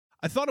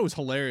I thought it was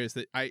hilarious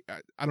that I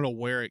don't know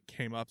where it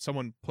came up.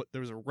 Someone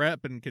there was a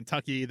rep in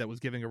Kentucky that was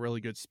giving a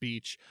really good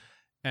speech,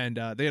 and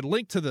they had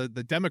linked to the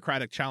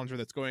Democratic challenger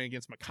that's going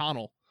against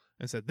McConnell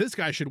and said this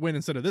guy should win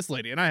instead of this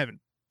lady. And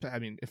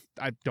if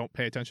I don't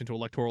pay attention to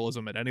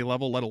electoralism at any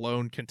level, let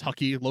alone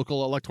Kentucky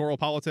local electoral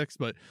politics,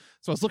 but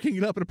so I was looking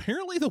it up, and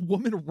apparently the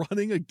woman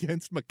running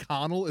against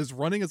McConnell is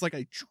running as like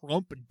a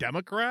Trump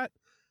Democrat.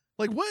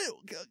 Like, what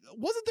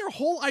wasn't their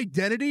whole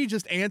identity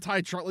just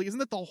anti-Trump? Like, isn't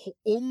that the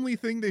only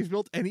thing they've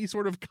built any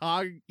sort of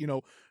coherent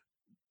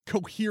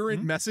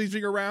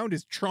messaging around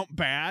is Trump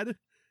bad?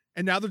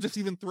 And now they're just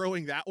even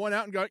throwing that one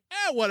out and going,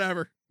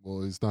 whatever.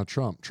 Well, he's not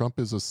Trump. Trump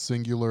is a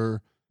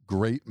singular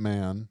great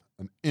man,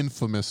 an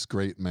infamous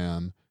great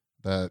man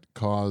that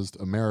caused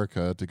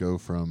America to go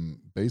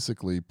from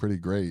basically pretty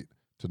great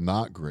to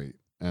not great.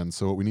 And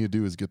so what we need to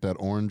do is get that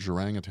orange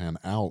orangutan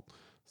out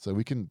so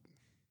we can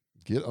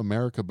get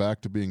America back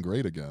to being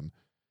great again.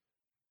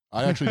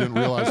 I actually didn't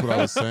realize what I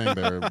was saying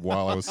there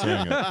while I was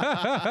saying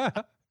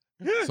it.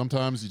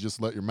 Sometimes you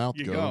just let your mouth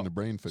go and the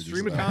brain figures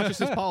Stream it of out.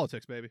 consciousness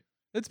politics, baby.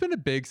 It's been a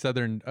big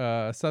southern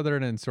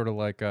and sort of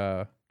like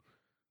a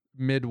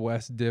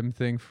Midwest dim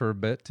thing for a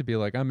bit to be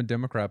like, I'm a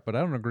Democrat, but I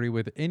don't agree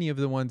with any of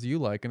the ones you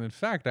like. And in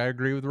fact, I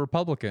agree with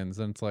Republicans.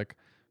 And it's like,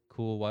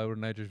 cool, why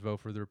wouldn't I just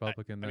vote for the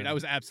Republican? I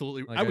was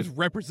absolutely, I was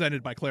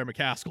represented by Claire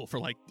McCaskill for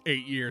like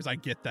 8 years. I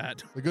get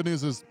that. The good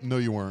news is, no,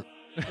 you weren't.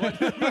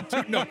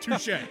 No,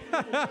 touche.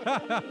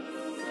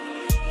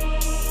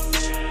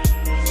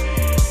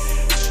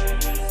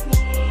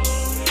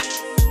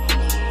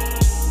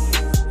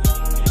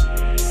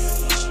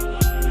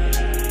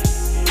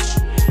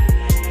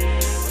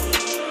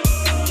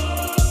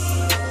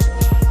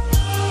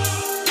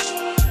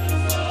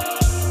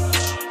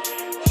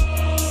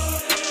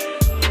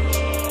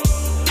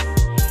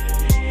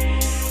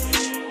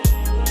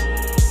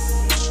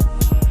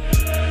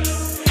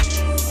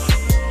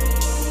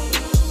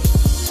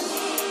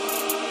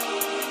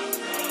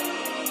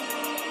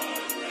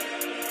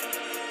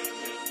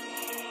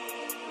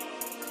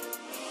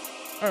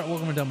 All right,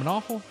 welcome to Dumb and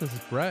Awful. This is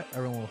Brett.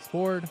 Everyone looks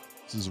forward.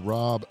 This is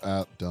Rob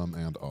at Dumb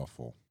and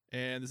Awful.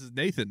 And this is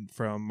Nathan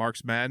from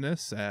Mark's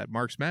Madness at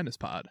Mark's Madness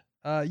Pod.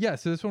 So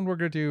this one we're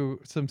going to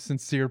do some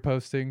sincere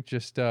posting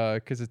just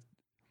because it's,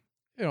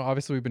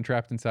 obviously we've been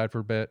trapped inside for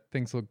a bit.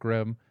 Things look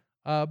grim.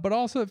 But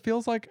also it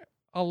feels like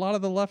a lot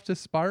of the left is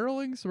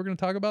spiraling. So we're going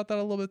to talk about that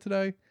a little bit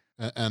today.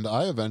 And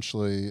I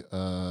eventually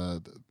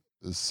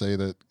say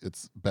that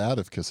it's bad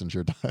if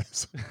Kissinger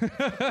dies.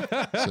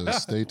 So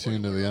stay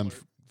tuned to the end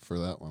for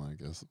that one, I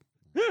guess.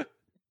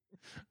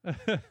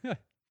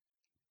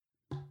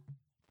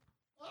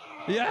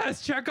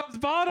 Yes, Chekhov's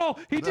bottle.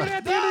 He did it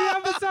at the end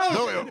of the episode.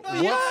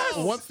 No, yes!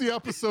 Once the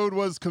episode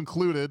was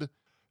concluded,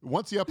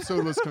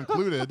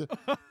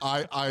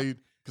 I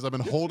because I've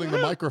been holding the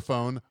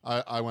microphone,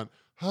 I went,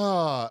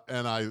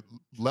 and I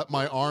let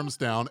my arms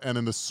down, and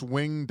in the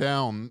swing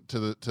down to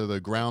the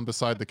ground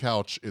beside the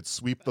couch, it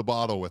swept the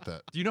bottle with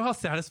it. Do you know how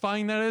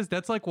satisfying that is?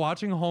 That's like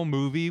watching a whole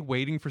movie,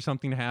 waiting for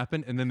something to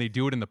happen, and then they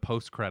do it in the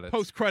post-credits.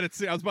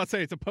 Post-credits. I was about to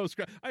say it's a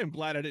post-credit. I am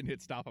glad I didn't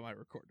hit stop on my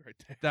record right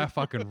there. That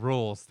fucking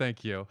rules.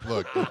 Thank you.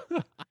 Look,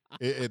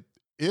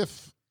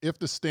 if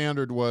the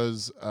standard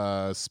was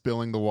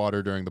spilling the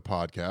water during the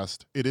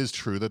podcast, it is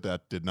true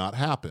that did not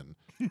happen.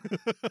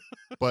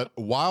 But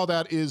while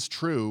that is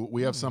true,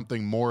 we have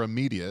something more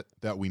immediate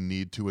that we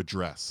need to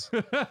address.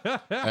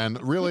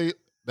 And really,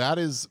 that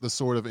is the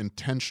sort of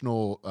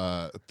intentional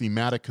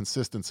thematic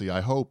consistency I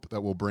hope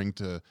that we'll bring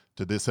to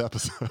this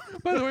episode.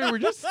 By the way, we're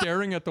just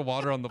staring at the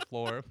water on the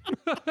floor.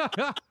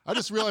 I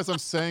just realized I'm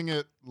saying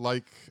it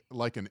like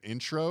an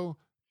intro,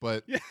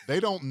 but they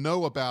don't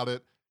know about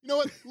it. You know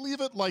what? Leave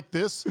it like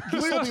this.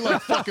 This will be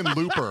like fucking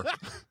Looper.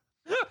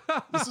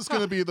 This is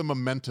going to be the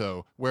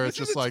Memento, where it's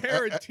just like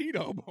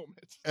Tarantino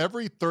moment.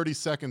 Every 30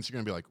 seconds, you're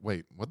going to be like,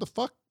 wait, what the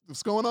fuck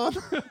is going on?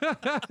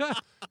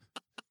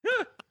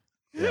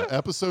 Yeah,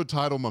 episode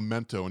title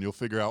Memento, and you'll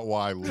figure out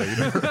why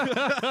later.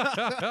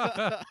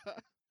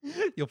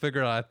 You'll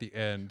figure it out at the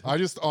end. I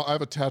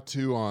have a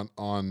tattoo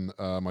on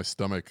my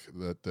stomach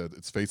that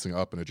it's facing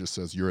up, and it just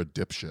says, "You're a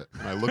dipshit."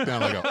 And I look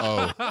down and I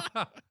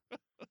go,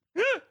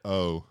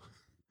 oh.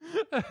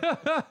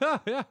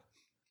 Yeah.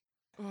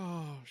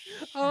 Oh,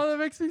 shit. Oh, that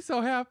makes me so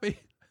happy.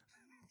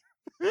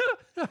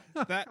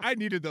 I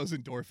needed those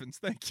endorphins.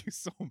 Thank you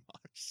so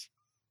much.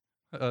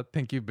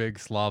 Thank you, big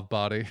Slav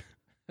body.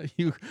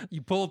 You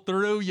pulled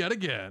through yet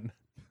again.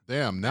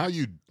 Damn, now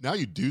you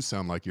do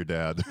sound like your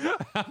dad.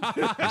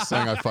 You're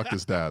saying I fucked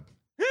his dad.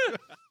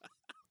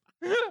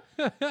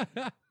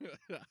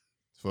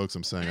 Folks,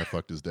 I'm saying I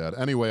fucked his dad.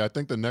 Anyway, I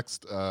think the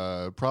next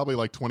probably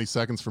like 20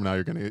 seconds from now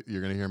you're gonna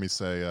hear me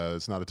say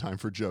it's not a time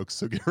for jokes,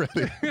 so get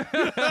ready.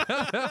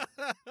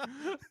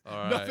 All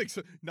right.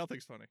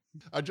 Nothing's funny.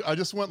 I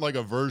just want like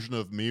a version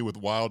of me with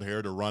wild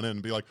hair to run in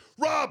and be like,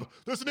 "Rob,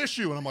 there's an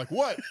issue," and I'm like,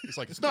 "What?" It's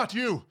like, "It's not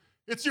you,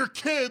 it's your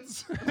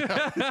kids."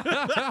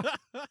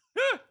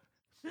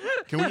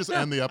 Can we just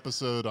end the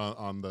episode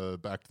on the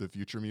Back to the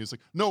Future music?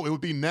 No, it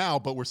would be now,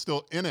 but we're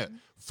still in it.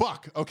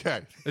 Fuck.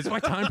 Okay. This is why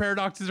time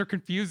paradoxes are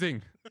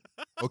confusing.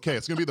 Okay,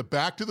 it's going to be the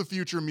Back to the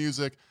Future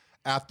music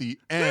at the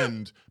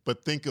end,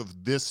 but think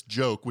of this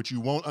joke, which you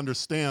won't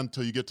understand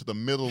till you get to the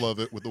middle of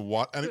it with the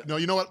water. And no,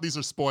 you know what? These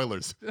are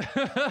spoilers.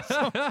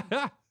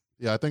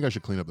 Yeah, I think I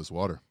should clean up this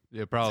water.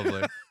 Yeah,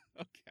 probably.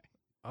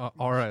 Okay.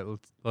 All right,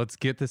 let's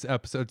get this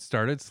episode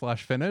started /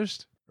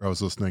 finished. I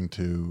was listening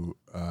to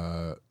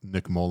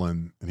Nick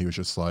Mullen, and he was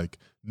just like,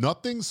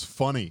 nothing's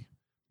funny.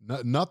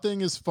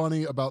 Nothing is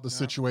funny about the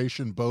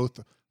situation.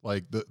 Both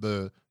like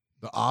the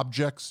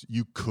objects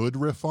you could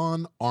riff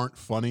on aren't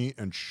funny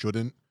and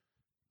shouldn't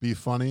be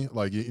funny.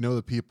 Like, you know,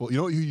 the people, you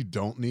know who you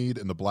don't need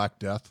in the Black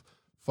Death?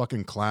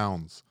 Fucking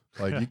clowns.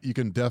 Like you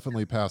can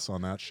definitely pass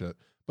on that shit.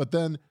 But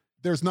then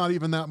there's not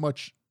even that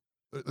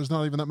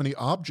many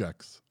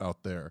objects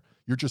out there.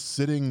 You're just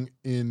sitting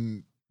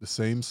in the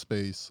same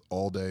space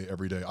all day,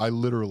 every day. I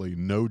literally,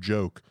 no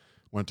joke,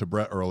 went to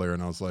Brett earlier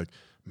and I was like,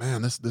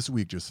 man, this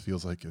week just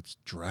feels like it's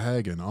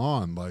dragging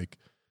on. Like,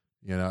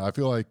 you know, I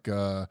feel like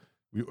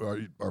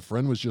our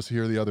friend was just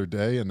here the other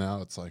day and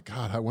now it's like,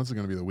 God, when's it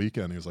going to be the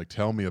weekend? He was like,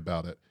 tell me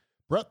about it.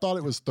 Brett thought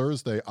it was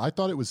Thursday. I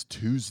thought it was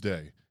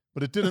Tuesday,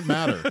 but it didn't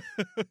matter.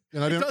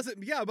 And I didn't,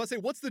 yeah, I was about to say,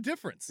 what's the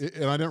difference?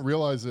 and I didn't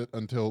realize it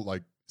until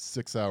like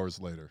 6 hours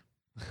later.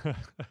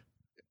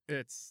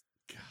 It's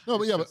No,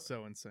 but it's yeah, just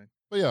so insane.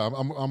 But yeah,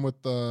 I'm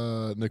with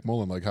Nick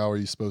Mullen. Like, how are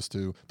you supposed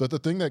to? The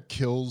thing that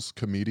kills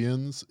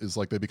comedians is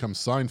like they become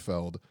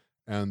Seinfeld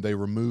and they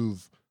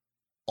remove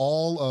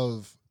all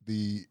of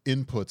the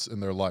inputs in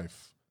their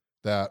life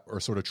that are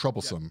sort of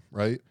troublesome,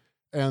 right?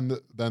 And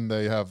then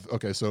they have,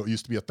 okay, so it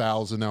used to be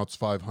 1,000, now it's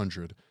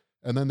 500.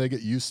 And then they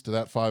get used to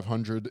that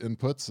 500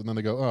 inputs, and then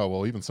they go, oh,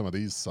 well, even some of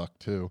these suck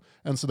too.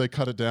 And so they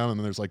cut it down, and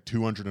then there's like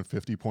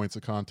 250 points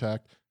of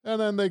contact.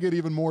 And then they get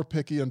even more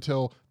picky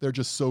until they're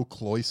just so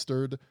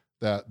cloistered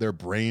that their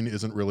brain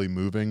isn't really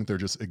moving. They're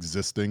just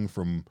existing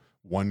from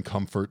one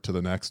comfort to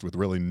the next with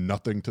really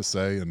nothing to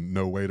say and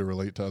no way to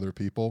relate to other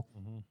people.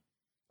 Mm-hmm.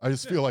 I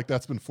just feel like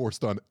that's been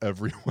forced on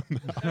everyone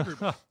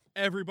now.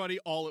 Everybody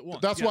all at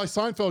once. That's why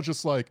Seinfeld's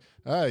just like,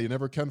 hey, you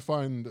never can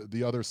find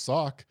the other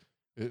sock.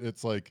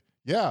 It's like,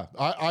 yeah,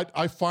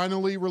 I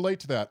finally relate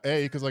to that.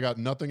 A, because I got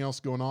nothing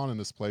else going on in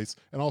this place.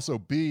 And also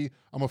B,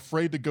 I'm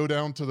afraid to go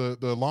down to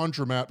the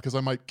laundromat because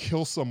I might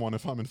kill someone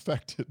if I'm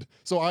infected.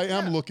 So I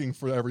am looking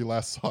for every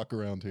last sock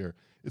around here.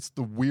 It's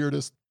the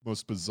weirdest,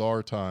 most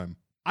bizarre time.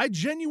 I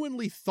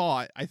genuinely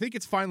thought, I think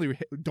it's finally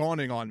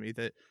dawning on me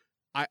that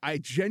I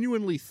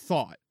genuinely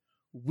thought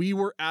we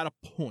were at a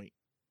point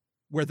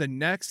where the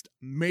next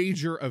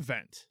major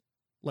event,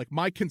 like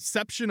my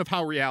conception of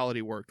how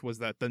reality worked was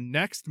that the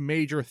next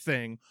major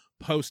thing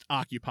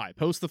post-Occupy,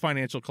 post the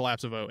financial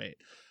collapse of 2008,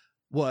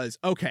 was,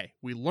 okay,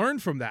 we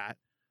learned from that.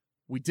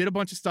 We did a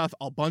bunch of stuff.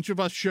 A bunch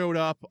of us showed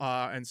up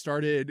and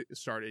started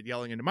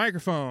yelling into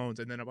microphones,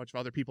 and then a bunch of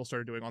other people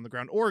started doing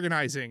on-the-ground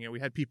organizing, and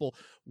we had people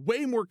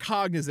way more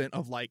cognizant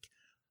of, like,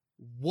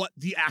 what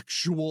the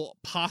actual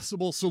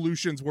possible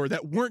solutions were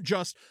that weren't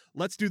just,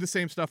 let's do the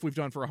same stuff we've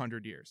done for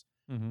 100 years.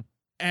 Mm-hmm.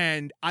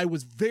 And I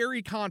was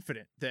very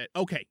confident that,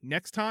 okay,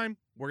 next time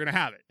we're going to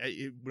have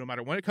it. No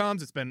matter when it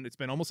comes, it's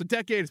been almost a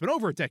decade. It's been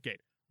over a decade.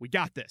 We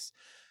got this.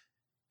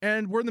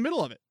 And we're in the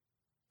middle of it.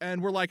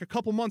 And we're like a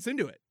couple months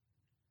into it.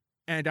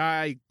 And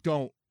I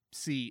don't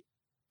see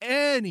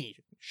any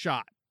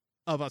shot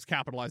of us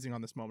capitalizing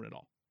on this moment at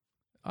all.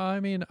 I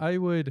mean,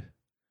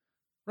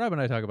 Rob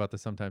and I talk about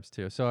this sometimes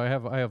too. So I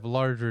have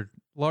larger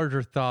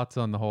thoughts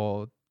on the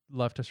whole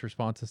leftist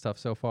response to stuff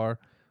so far,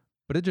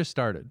 but it just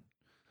started.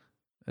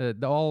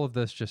 All of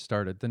this just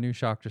started. The new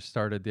shock just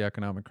started. The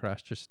economic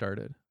crash just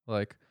started.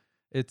 Like,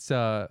 it's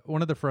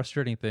one of the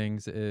frustrating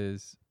things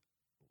is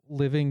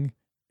living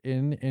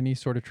in any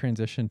sort of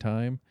transition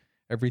time.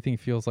 Everything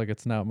feels like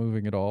it's not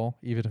moving at all,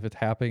 even if it's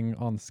happening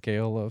on the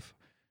scale of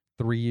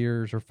 3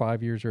 years or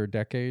 5 years or a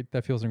decade.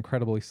 That feels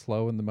incredibly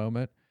slow in the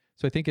moment.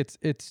 So I think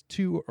it's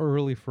too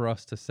early for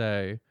us to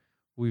say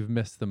we've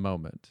missed the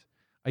moment.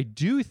 I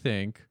do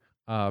think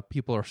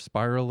people are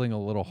spiraling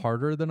a little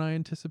harder than I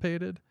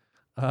anticipated.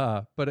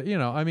 But you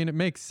know, I mean, it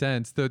makes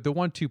sense. The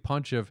 1-2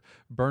 punch of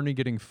Bernie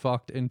getting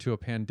fucked into a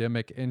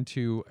pandemic,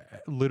 into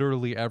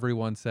literally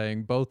everyone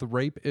saying both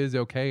rape is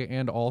okay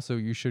and also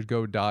you should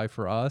go die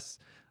for us.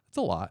 That's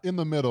a lot. In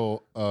the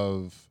middle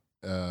of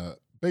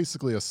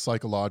basically a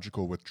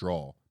psychological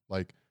withdrawal.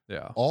 Like,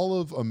 all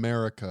of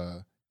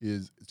America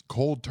is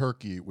cold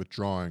turkey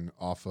withdrawing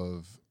off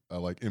of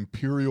like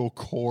imperial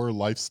core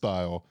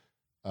lifestyle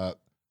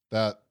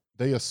that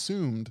they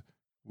assumed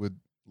would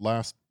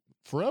last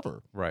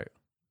forever. Right.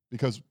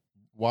 Because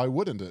why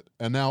wouldn't it?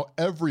 And now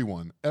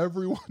everyone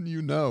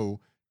you know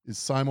is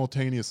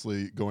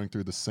simultaneously going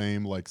through the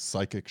same like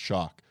psychic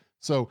shock.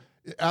 So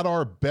at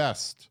our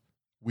best,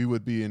 we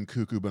would be in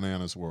cuckoo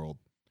bananas world.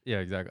 Yeah,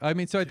 exactly. I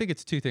mean, so I think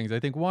it's two things. I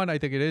think one, I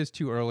think it is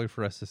too early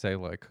for us to say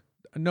like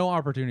no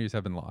opportunities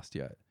have been lost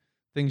yet.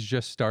 Things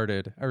just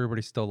started.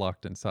 Everybody's still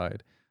locked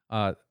inside.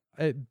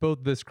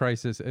 Both this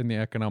crisis and the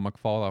economic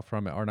fallout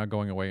from it are not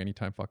going away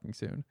anytime fucking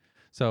soon.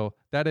 So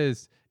that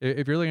is,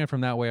 if you're looking at it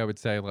from that way, I would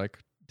say like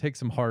take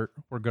some heart.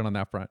 We're good on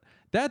that front.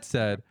 That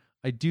said,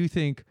 I do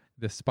think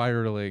the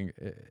spiraling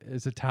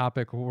is a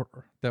topic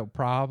that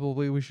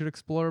probably we should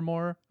explore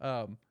more.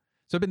 So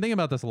I've been thinking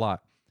about this a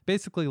lot.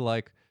 Basically,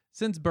 like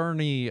since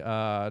Bernie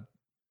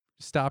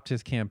stopped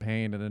his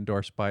campaign and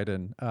endorsed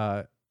Biden,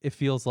 it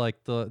feels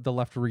like the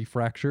left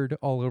refractured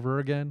all over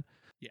again.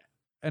 Yeah.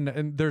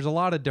 And there's a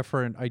lot of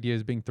different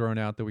ideas being thrown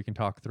out that we can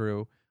talk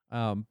through.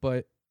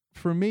 But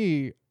for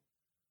me,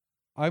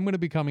 I'm going to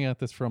be coming at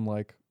this from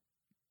like,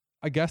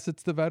 I guess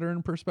it's the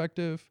veteran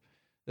perspective.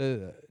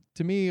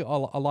 To me, a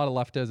lot of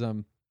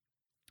leftism,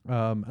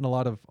 and a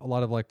lot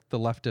of like the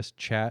leftist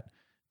chat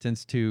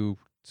tends to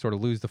sort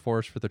of lose the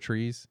forest for the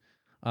trees.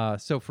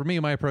 So for me,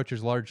 my approach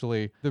is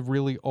largely the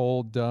really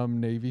old, dumb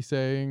Navy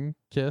saying,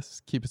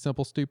 KISS, keep it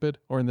simple, stupid,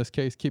 or in this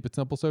case, keep it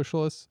simple,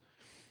 socialists.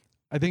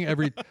 I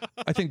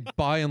think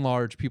by and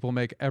large, people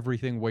make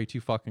everything way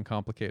too fucking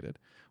complicated,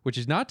 which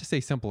is not to say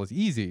simple is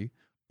easy,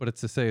 but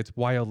it's to say it's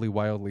wildly,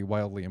 wildly,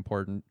 wildly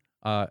important,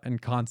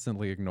 and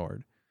constantly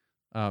ignored.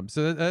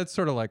 So that's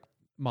sort of like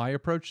my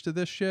approach to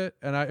this shit.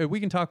 And we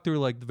can talk through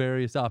like the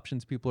various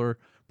options people are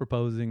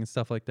proposing and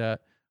stuff like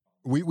that.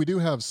 We do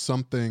have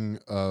something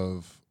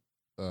of,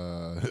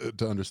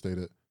 to understate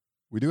it,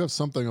 we do have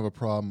something of a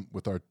problem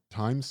with our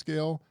time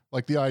scale.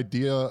 Like the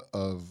idea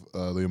of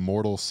the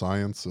immortal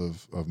science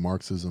of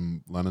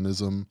Marxism,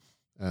 Leninism,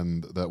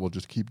 and that we'll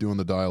just keep doing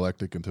the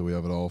dialectic until we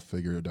have it all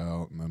figured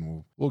out, and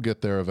then we'll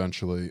get there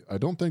eventually. I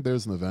don't think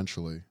there's an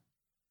eventually.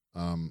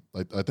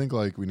 I think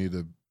like we need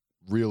to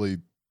really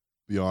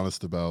be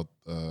honest about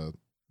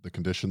the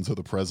conditions of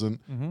the present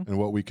and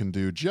what we can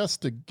do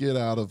just to get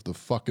out of the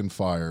fucking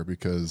fire,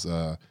 because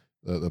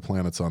the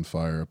planet's on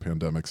fire, a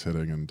pandemic's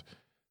hitting, and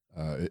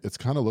it's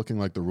kind of looking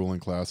like the ruling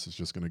class is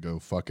just going to go,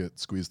 fuck it,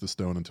 squeeze the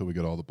stone until we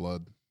get all the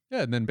blood.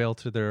 Yeah, and then bail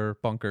to their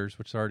bunkers,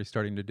 which they're already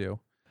starting to do.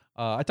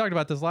 I talked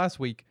about this last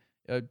week.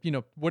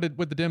 What did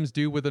the Dems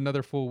do with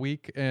another full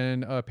week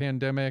in a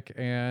pandemic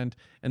and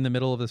in the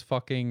middle of this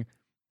fucking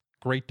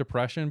Great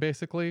Depression,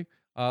 basically?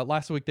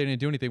 Last week they didn't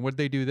do anything. What did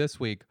they do this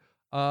week?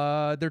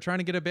 They're trying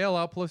to get a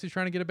bailout. Pelosi's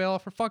trying to get a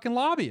bailout for fucking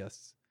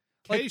lobbyists.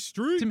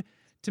 K-Street.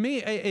 To me,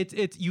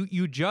 it's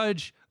you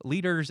judge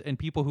leaders and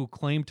people who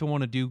claim to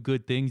want to do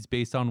good things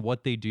based on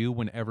what they do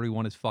when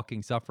everyone is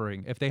fucking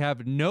suffering. If they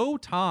have no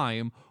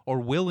time or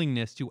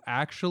willingness to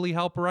actually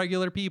help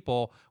regular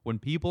people when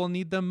people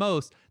need them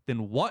most,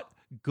 then what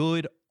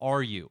good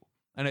are you?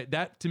 And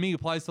that to me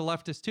applies to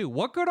leftists too.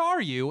 What good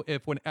are you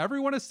if when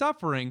everyone is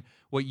suffering,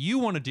 what you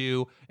want to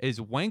do is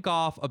wank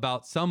off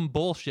about some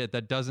bullshit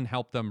that doesn't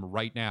help them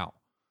right now?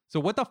 So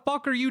what the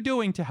fuck are you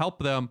doing to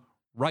help them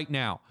right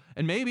now?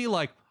 And maybe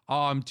like,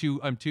 oh, I'm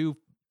too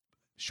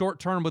short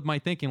term with my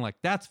thinking. Like,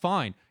 that's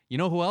fine. You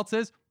know who else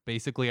is?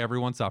 Basically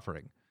everyone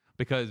suffering.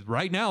 Because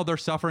right now they're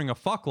suffering a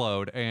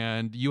fuckload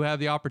and you have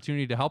the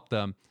opportunity to help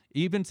them.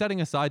 Even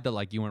setting aside that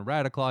like you want to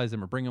radicalize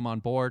them or bring them on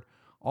board,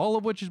 all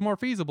of which is more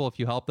feasible if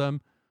you help them.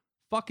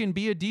 Fucking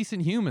be a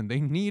decent human. They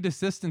need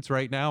assistance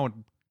right now.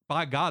 And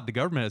by God, the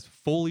government has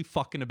fully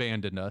fucking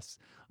abandoned us.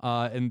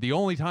 And the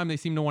only time they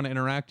seem to want to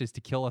interact is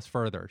to kill us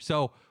further.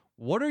 So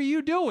what are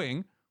you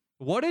doing?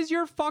 What is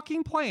your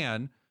fucking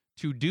plan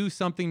to do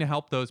something to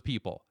help those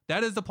people?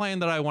 That is the plan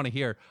that I want to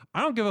hear.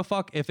 I don't give a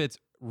fuck if it's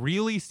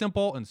really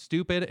simple and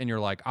stupid and you're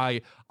like,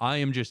 I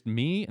am just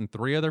me and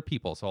 3 other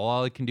people. So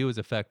all I can do is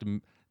affect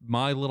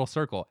my little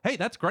circle. Hey,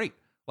 that's great.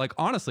 Like,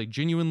 honestly,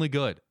 genuinely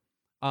good.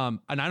 And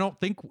I don't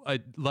think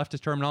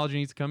leftist terminology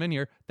needs to come in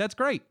here. That's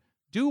great.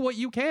 Do what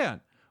you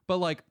can. But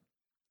like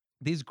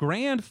these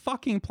grand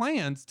fucking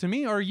plans to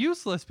me are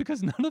useless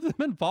because none of them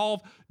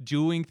involve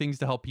doing things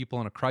to help people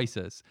in a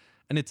crisis.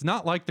 And it's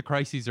not like the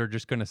crises are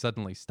just going to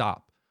suddenly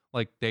stop.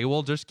 Like they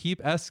will just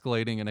keep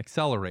escalating and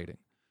accelerating.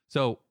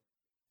 So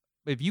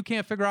if you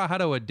can't figure out how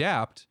to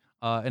adapt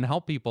and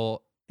help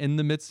people in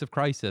the midst of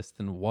crisis,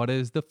 then what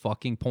is the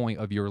fucking point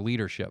of your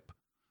leadership?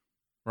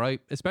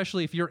 Right?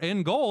 Especially if your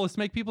end goal is to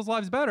make people's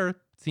lives better.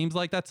 Seems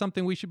like that's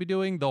something we should be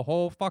doing the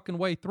whole fucking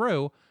way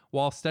through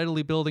while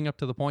steadily building up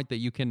to the point that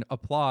you can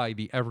apply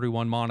the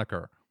everyone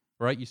moniker,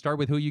 right? You start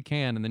with who you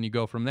can and then you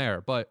go from there.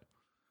 But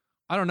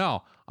I don't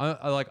know.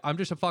 I'm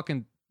just a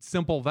fucking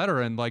simple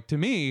veteran. Like to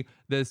me,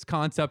 this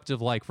concept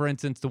of like, for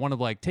instance, the one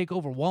of like take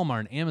over Walmart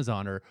and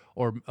Amazon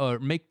or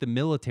make the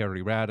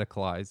military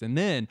radicalized. And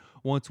then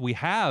once we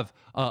have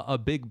a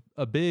big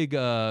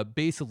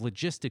base of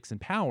logistics and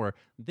power,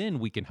 then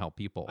we can help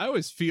people. I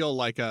always feel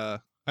like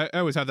I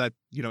always have that,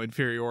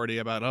 inferiority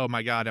about, oh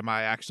my God, am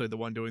I actually the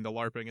one doing the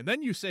LARPing? And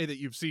then you say that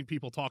you've seen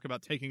people talk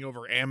about taking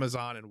over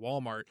Amazon and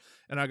Walmart.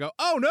 And I go,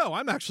 oh no,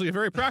 I'm actually a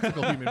very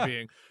practical human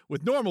being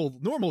with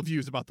normal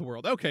views about the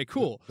world. Okay,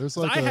 cool. There's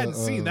like I hadn't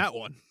seen that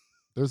one.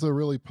 There's a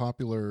really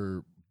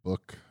popular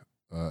book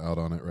out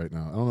on it right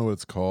now. I don't know what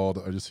it's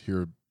called. I just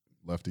hear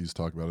lefties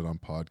talk about it on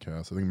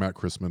podcasts. I think Matt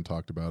Christman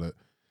talked about it.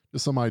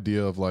 Just some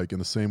idea of like in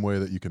the same way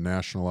that you can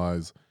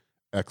nationalize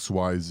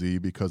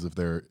XYZ because of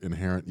their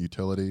inherent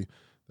utility,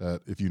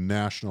 that if you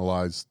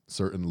nationalize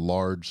certain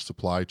large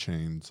supply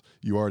chains,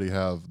 you already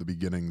have the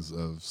beginnings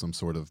of some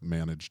sort of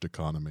managed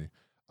economy.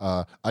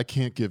 I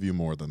can't give you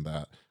more than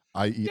that.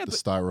 I eat the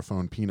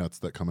styrofoam peanuts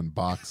that come in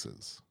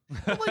boxes.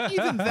 But like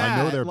even that,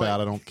 I know they're like,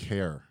 bad. I don't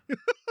care.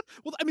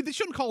 Well, I mean, they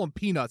shouldn't call them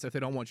peanuts if they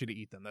don't want you to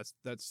eat them.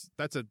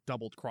 That's a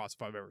doubled cross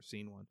if I've ever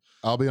seen one.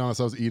 I'll be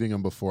honest. I was eating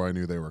them before I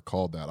knew they were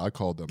called that. I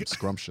called them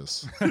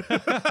scrumptious.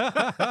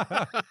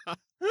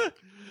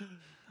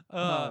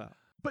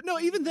 But no,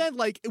 even then,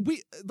 like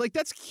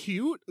that's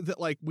cute that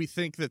like we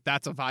think that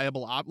that's a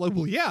viable like,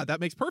 well, yeah, that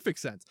makes perfect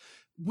sense.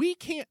 We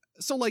can't.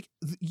 So like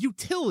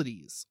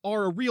utilities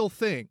are a real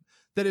thing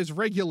that is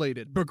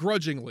regulated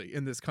begrudgingly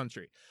in this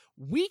country.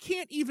 We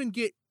can't even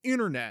get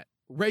internet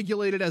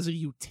regulated as a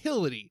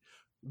utility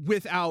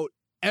without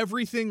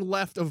everything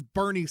left of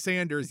Bernie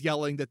Sanders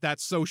yelling that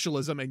that's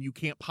socialism and you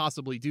can't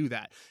possibly do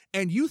that.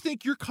 And you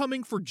think you're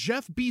coming for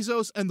Jeff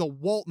Bezos and the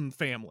Walton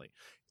family.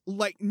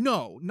 Like,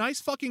 no,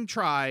 nice fucking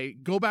try.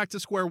 Go back to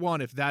square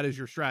one if that is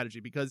your strategy,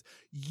 because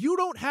you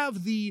don't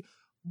have the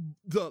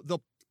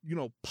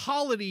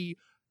polity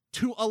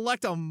to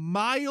elect a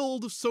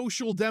mild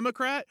social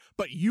democrat,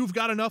 but you've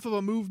got enough of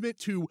a movement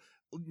to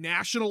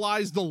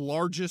nationalize the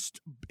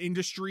largest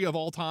industry of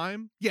all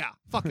time. Yeah,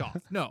 fuck off.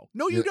 No,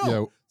 you don't.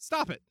 Yeah.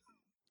 Stop it.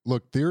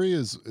 Look, theory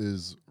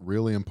is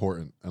really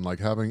important, and like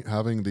having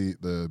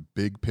the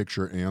big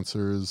picture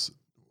answers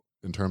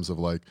in terms of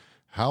like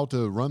how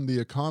to run the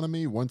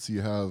economy once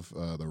you have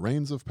the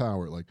reins of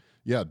power. Like,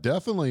 yeah,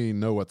 definitely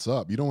know what's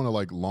up. You don't want to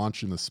like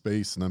launch into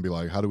space and then be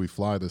like, how do we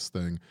fly this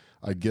thing?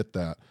 I get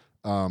that.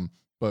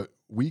 But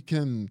we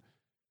can,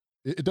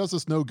 it does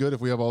us no good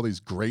if we have all these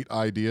great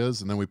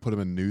ideas and then we put them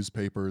in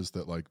newspapers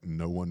that like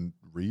no one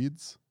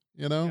reads,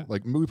 you know? Yeah.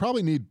 Like we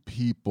probably need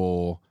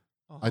people.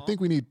 Uh-huh. I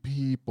think we need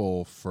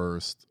people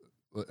first,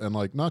 and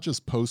like not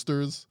just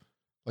posters.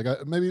 Like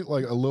maybe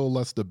like a little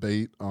less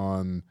debate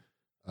on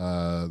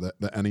the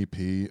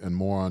NEP and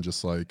more on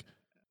just like,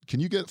 can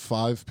you get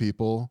 5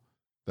 people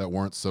that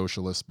weren't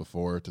socialists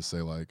before to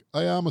say like, oh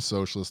yeah, I'm a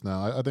socialist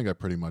now. I think I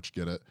pretty much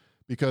get it.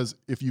 Because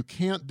if you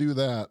can't do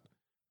that,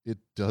 it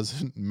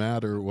doesn't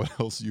matter what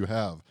else you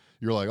have.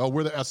 You're like, oh,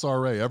 we're the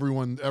SRA.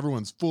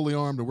 Everyone's fully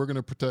armed and we're going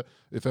to protect.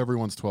 If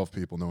everyone's 12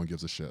 people, no one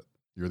gives a shit.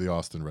 You're the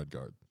Austin Red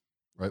Guard,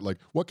 right? Like,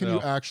 what can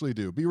you actually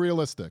do? Be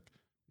realistic.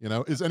 You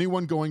know, is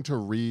anyone going to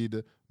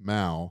read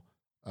Mao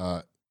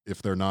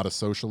if they're not a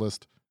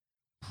socialist?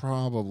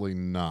 Probably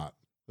not.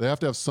 They have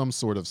to have some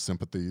sort of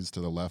sympathies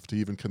to the left to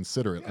even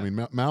consider it. Yeah. I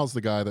mean, Mao's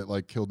the guy that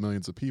like killed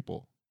millions of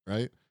people,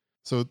 right?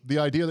 So the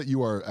idea that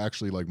you are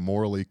actually like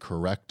morally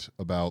correct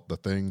about the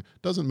thing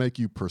doesn't make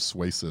you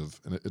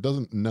persuasive, and it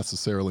doesn't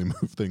necessarily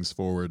move things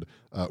forward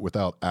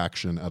without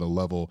action at a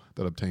level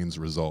that obtains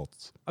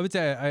results. I would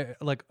say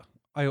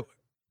a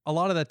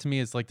lot of that to me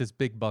is like this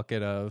big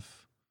bucket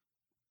of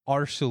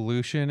our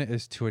solution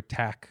is to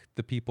attack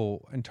the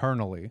people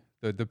internally,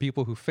 the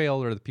people who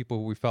failed or the people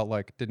who we felt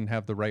like didn't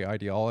have the right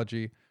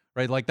ideology,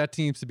 right? Like that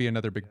seems to be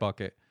another big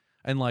bucket.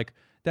 And like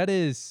that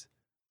is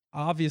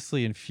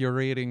obviously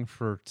infuriating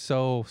for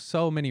so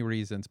many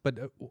reasons, but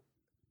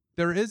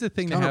there is a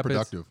thing that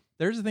happens.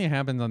 There's a thing that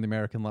happens on the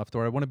American left,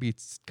 or I want to be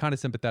kind of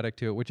sympathetic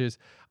to it, which is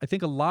I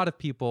think a lot of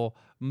people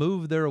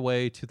move their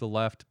way to the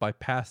left by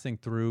passing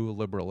through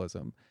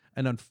liberalism.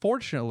 And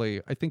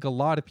unfortunately, I think a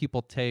lot of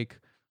people take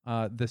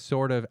the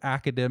sort of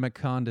academic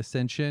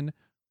condescension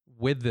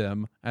with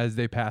them as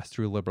they pass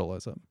through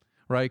liberalism,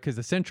 right? Because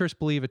the centrists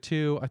believe it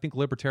too. I think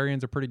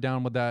libertarians are pretty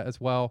down with that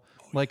as well.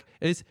 Like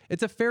it's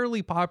a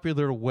fairly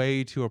popular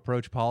way to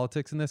approach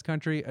politics in this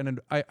country, and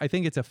I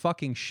think it's a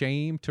fucking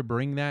shame to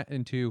bring that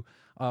into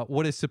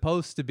what is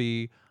supposed to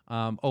be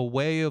a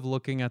way of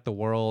looking at the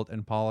world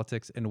and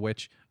politics in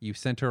which you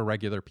center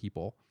regular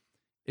people.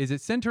 Is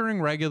it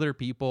centering regular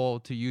people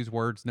to use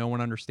words no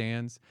one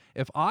understands?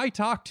 If I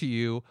talk to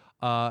you,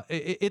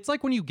 it's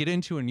like when you get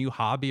into a new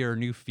hobby or a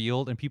new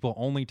field and people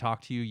only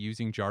talk to you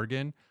using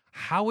jargon.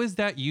 How is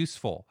that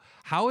useful?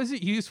 How is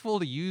it useful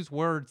to use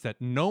words that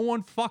no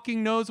one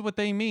fucking knows what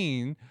they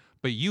mean,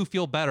 but you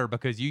feel better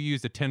because you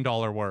used a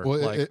 $10 word? Well,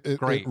 like, it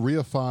great.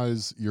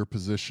 reifies your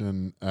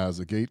position as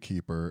a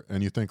gatekeeper,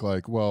 and you think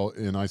like, well,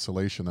 in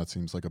isolation, that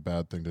seems like a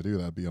bad thing to do.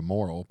 That'd be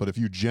immoral. But if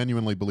you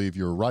genuinely believe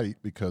you're right,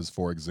 because,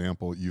 for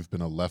example, you've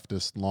been a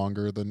leftist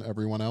longer than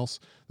everyone else,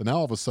 then now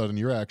all of a sudden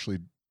you're actually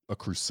a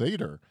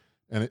crusader,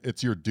 and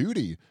it's your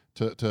duty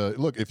to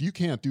look. If you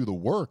can't do the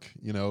work,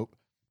 you know,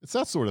 it's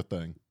that sort of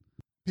thing.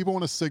 People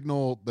want to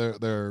signal that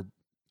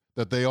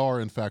they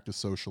are in fact a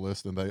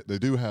socialist, and they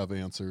do have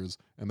answers,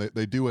 and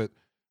they do it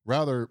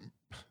rather,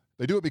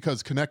 they do it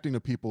because connecting to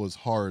people is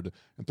hard,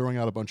 and throwing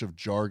out a bunch of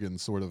jargon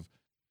sort of,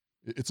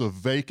 it's a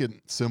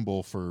vacant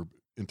symbol for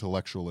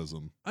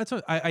intellectualism. That's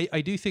what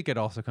I do think it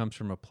also comes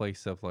from a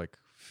place of like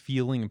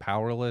feeling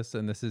powerless,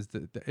 and this is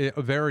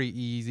a very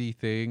easy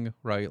thing,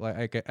 right?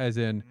 Like as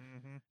in,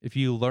 if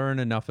you learn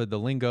enough of the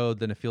lingo,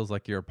 then it feels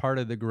like you're a part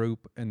of the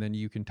group, and then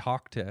you can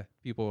talk to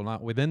people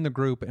not within the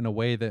group in a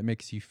way that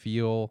makes you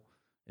feel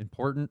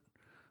important.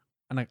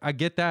 And I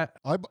get that.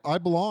 I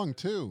belong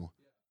too.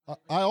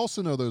 I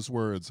also know those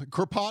words.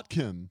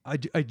 Kropotkin.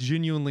 I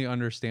genuinely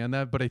understand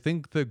that, but I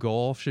think the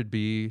goal should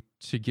be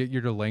to get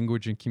your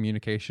language and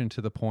communication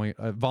to the point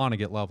of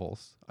Vonnegut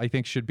levels. I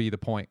think should be the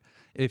point.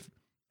 If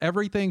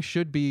everything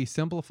should be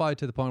simplified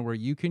to the point where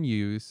you can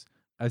use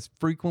as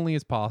frequently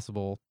as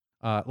possible,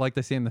 like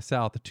they say in the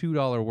South, a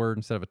 $2 word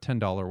instead of a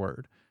 $10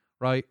 word,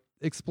 right?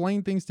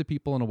 Explain things to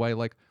people in a way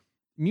like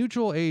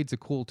mutual aid's a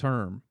cool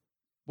term.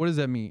 What does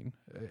that mean?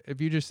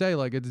 If you just say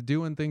like it's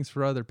doing things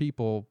for other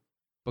people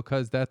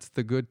because that's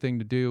the good thing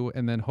to do,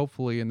 and then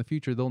hopefully in the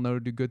future they'll know to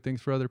do good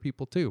things for other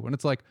people too. And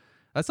it's like,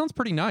 that sounds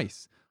pretty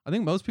nice. I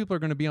think most people are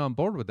going to be on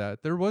board with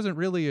that. There wasn't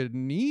really a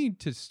need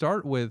to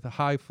start with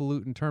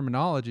highfalutin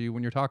terminology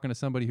when you're talking to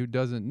somebody who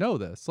doesn't know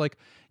this. Like,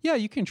 yeah,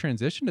 you can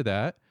transition to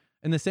that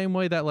in the same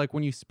way that like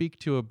when you speak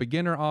to a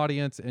beginner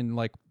audience in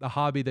like a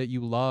hobby that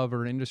you love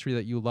or an industry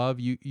that you love,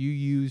 you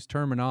use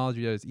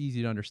terminology that is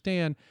easy to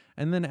understand.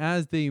 And then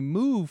as they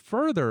move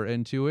further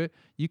into it,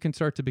 you can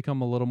start to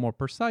become a little more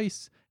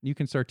precise. You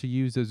can start to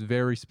use those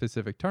very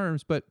specific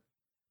terms. But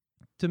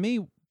to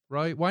me,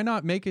 right, why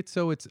not make it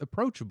so it's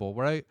approachable,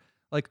 right?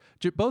 Like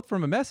both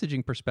from a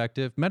messaging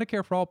perspective,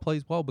 Medicare for All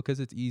plays well because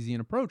it's easy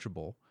and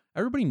approachable.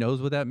 Everybody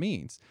knows what that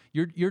means.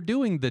 You're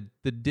doing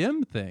the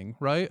dim thing,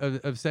 right?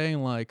 Of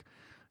saying like,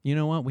 you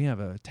know what, we have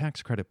a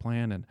tax credit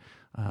plan,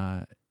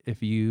 and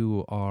if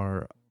you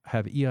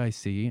have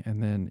EIC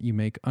and then you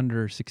make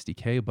under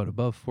 60K but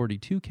above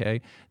 42K,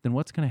 then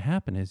what's going to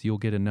happen is you'll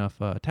get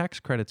enough tax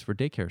credits for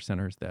daycare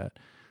centers and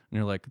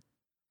you're like,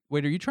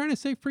 wait, are you trying to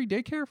say free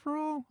daycare for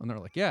all? And they're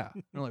like, yeah.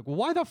 And they're like, well,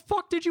 why the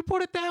fuck did you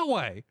put it that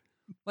way?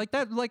 Like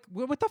that, like,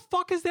 what the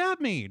fuck does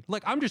that mean?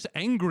 Like, I'm just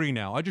angry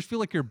now. I just feel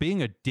like you're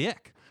being a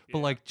dick. But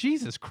like,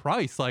 Jesus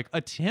Christ, like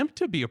attempt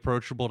to be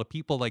approachable to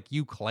people like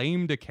you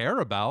claim to care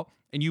about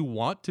and you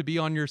want to be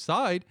on your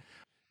side.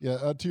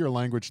 Yeah, to your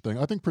language thing,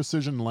 I think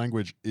precision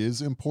language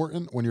is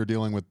important when you're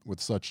dealing with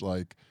such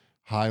like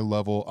high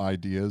level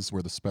ideas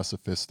where the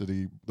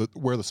specificity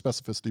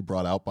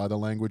brought out by the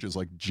language is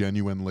like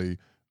genuinely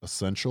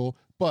essential.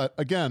 But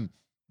again,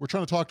 we're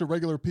trying to talk to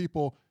regular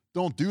people.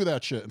 Don't do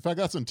that shit. In fact,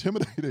 that's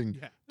intimidating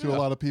to a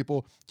lot of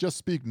people. Just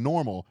speak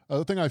normal.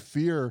 The thing I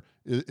fear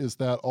is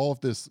that all of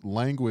this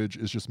language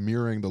is just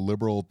mirroring the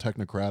liberal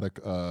technocratic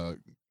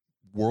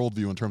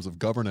worldview in terms of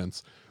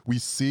governance. We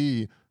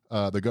see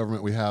the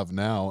government we have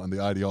now and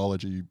the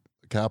ideology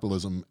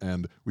capitalism,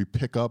 and we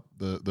pick up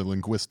the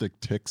linguistic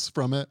tics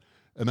from it,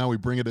 and now we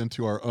bring it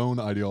into our own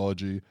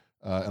ideology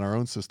and our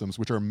own systems,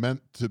 which are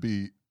meant to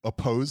be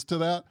opposed to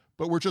that.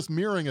 But we're just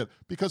mirroring it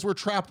because we're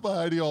trapped by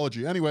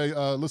ideology. Anyway,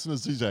 listen to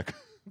Zizek.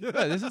 Yeah,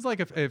 this is like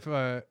if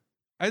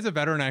as a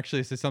veteran,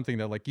 actually, this is something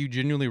that like you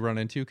genuinely run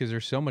into because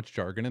there's so much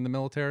jargon in the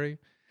military.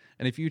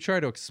 And if you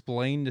try to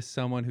explain to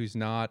someone who's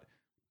not,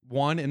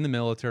 1, in the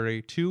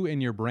military, 2,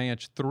 in your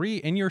branch, 3,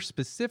 in your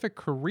specific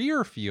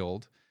career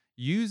field,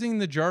 using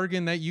the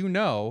jargon that you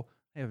know,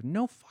 I have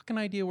no fucking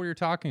idea what you're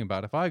talking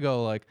about. If I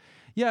go like,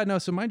 yeah, no,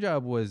 so my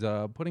job was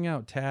putting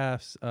out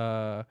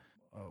TAFs,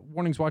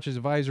 warnings, watches,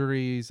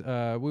 advisories.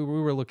 We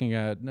were looking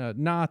at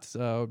knots,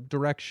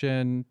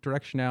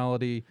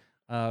 directionality,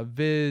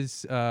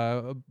 viz,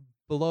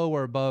 below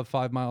or above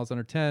 5 miles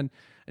under 10.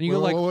 And you go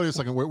like, wait a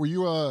second. Were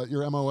you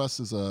your MOS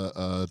is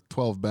a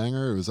 12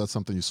 banger, or is that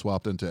something you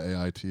swapped into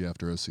AIT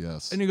after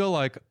OCS? And you go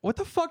like, what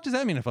the fuck does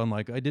that mean? If I'm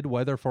like, I did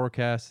weather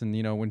forecasts, and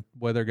you know when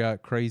weather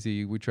got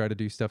crazy, we try to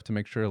do stuff to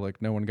make sure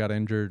like no one got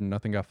injured and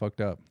nothing got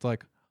fucked up. It's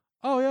like,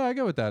 oh yeah, I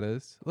get what that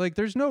is. Like,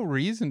 there's no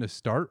reason to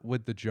start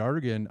with the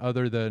jargon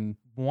other than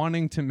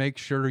wanting to make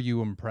sure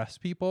you impress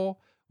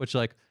people, which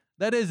like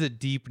that is a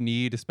deep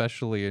need,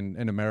 especially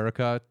in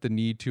America, the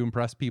need to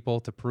impress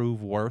people, to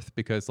prove worth,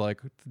 because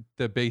like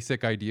the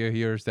basic idea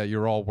here is that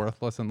you're all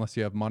worthless unless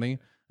you have money,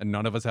 and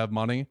none of us have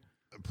money.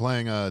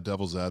 Playing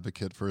devil's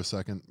advocate for a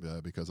second,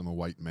 because I'm a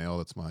white male,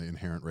 that's my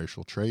inherent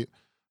racial trait.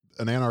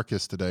 An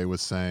anarchist today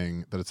was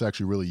saying that it's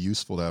actually really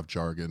useful to have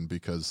jargon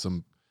because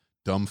some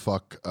dumb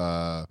fuck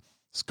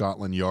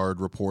Scotland Yard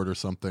report or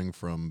something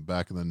from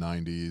back in the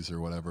 90s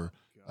or whatever,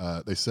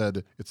 they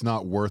said it's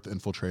not worth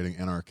infiltrating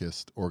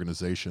anarchist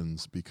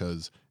organizations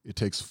because it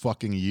takes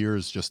fucking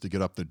years just to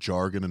get up the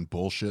jargon and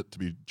bullshit to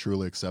be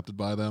truly accepted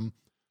by them.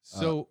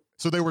 So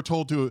they were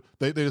told to,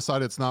 they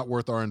decided it's not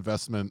worth our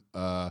investment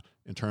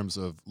in terms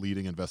of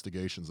leading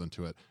investigations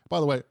into it. By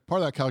the way,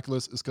 part of that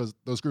calculus is because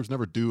those groups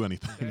never do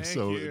anything,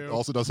 it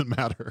also doesn't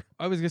matter.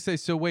 I was going to say,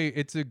 so wait,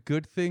 it's a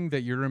good thing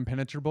that you're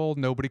impenetrable,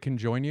 nobody can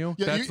join you?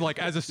 Yeah, that's like,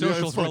 as a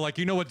socialist, we're like,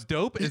 you know what's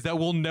dope? Is that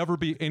we'll never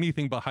be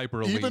anything but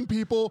hyper elite. Even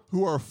people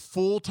who are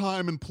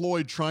full-time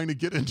employed trying to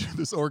get into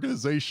this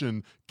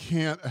organization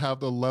can't have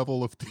the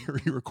level of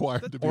theory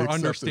required to be accepted.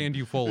 Understand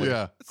you fully.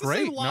 Yeah.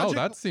 Great. No,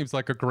 that seems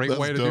like a great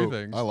way to do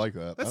things. I like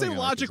that. That same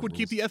logic would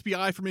keep the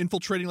FBI from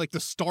infiltrating like the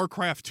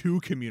StarCraft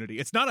 2 community.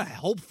 It's not a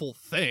helpful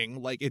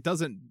thing. Like, it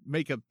doesn't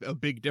make a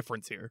big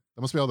difference here.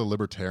 That must be how the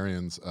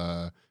libertarians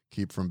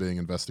keep from being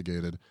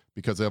investigated,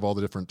 because they have all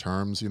the different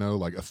terms, you know,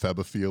 like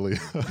ephebophilia.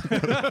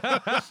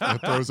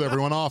 It throws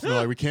everyone off. And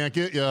they're like, we can't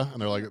get you.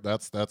 And they're like,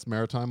 that's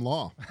maritime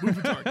law.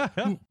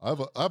 I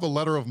have a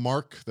letter of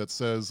marque that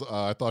says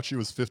I thought she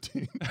was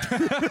 15.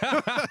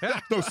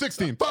 No,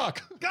 16.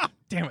 Fuck. God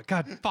damn it.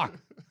 God, fuck.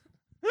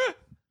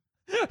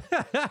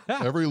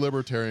 Every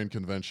libertarian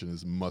convention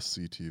is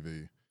must-see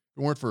TV. If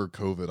it weren't for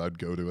COVID, I'd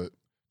go to it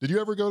Did you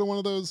ever go to one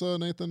of those,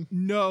 Nathan?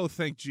 No,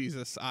 thank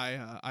Jesus.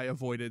 I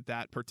avoided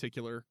that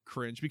particular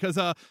cringe because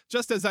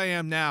just as I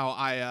am now,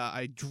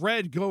 I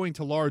dread going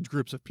to large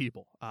groups of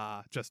people.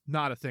 Just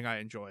not a thing I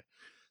enjoy.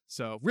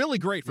 So really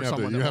great for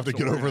someone. You have to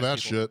get over that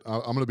people. shit.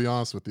 I'm going to be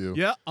honest with you.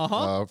 Yeah.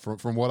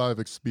 From what I've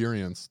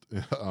experienced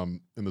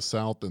in the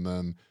South and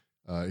then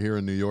here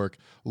in New York,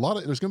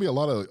 there's going to be a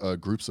lot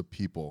of groups of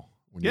people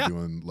when you're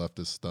doing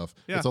leftist stuff.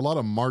 Yeah. It's a lot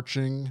of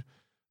marching,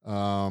 a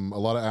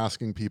lot of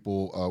asking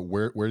people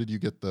where did you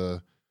get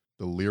the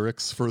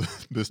lyrics for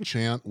this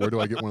chant? Where do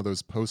I get one of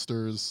those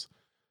posters?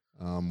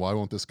 Why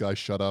won't this guy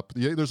shut up?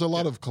 Yeah, there's a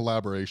lot of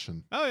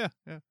collaboration. Oh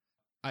yeah.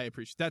 I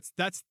appreciate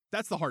that's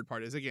the hard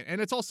part is again,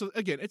 and it's also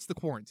it's the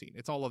quarantine.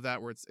 It's all of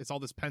that where it's all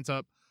this pent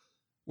up,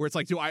 where it's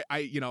like, do I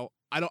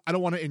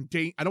don't want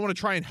to I don't want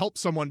to try and help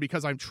someone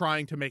because I'm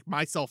trying to make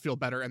myself feel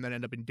better and then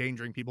end up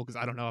endangering people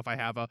because I don't know if I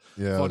have a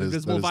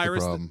invisible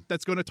virus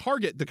that's going to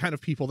target the kind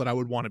of people that I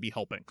would want to be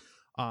helping.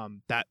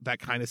 That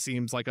kind of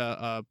seems like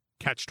a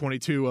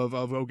catch-22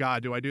 of oh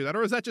God, do I do that,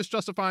 or is that just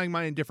justifying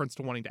my indifference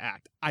to wanting to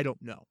act? I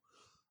don't know.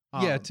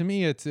 Yeah, to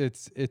me,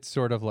 it's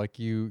sort of like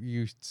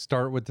you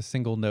start with the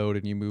single node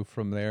and you move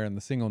from there, and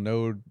the single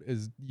node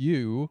is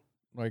you.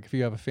 Like if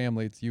you have a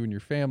family, it's you and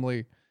your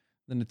family.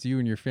 Then it's you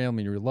and your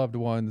family and your loved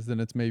ones. Then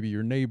it's maybe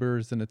your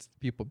neighbors. Then it's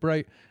people,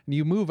 right? And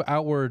you move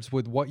outwards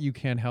with what you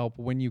can help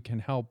when you can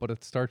help. But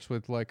it starts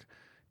with like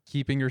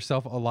keeping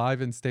yourself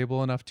alive and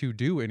stable enough to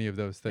do any of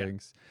those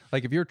things. Yeah.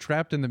 Like if you're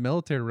trapped in the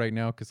military right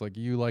now because like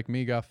you like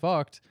me got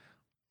fucked.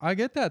 I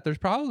get that. There's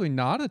probably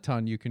not a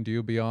ton you can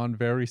do beyond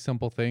very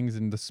simple things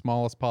in the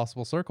smallest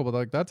possible circle, but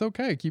like that's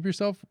okay. Keep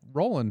yourself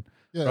rolling.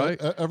 Yeah,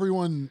 right?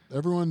 Everyone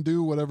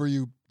do whatever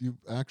you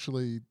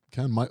actually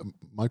can.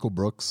 Michael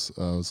Brooks,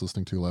 I was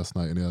listening to last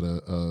night, and he had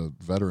a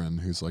veteran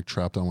who's like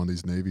trapped on one of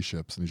these Navy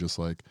ships, and he's just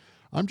like,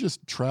 I'm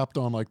just trapped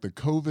on like the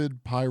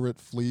COVID pirate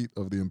fleet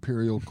of the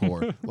Imperial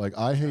Corps. Like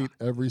I hate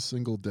every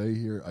single day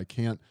here.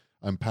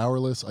 I'm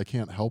powerless. I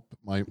can't help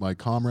my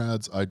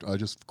comrades. I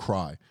just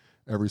cry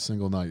every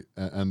single night.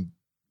 And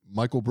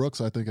Michael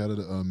Brooks, I think, had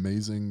an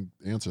amazing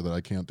answer that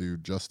I can't do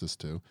justice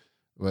to.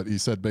 But he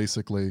said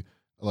basically,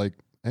 like,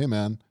 hey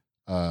man,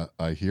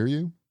 I hear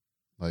you.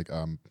 Like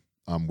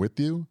I'm with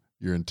you.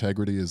 Your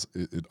integrity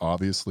it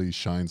obviously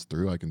shines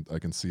through. I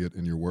can see it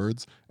in your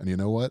words. And you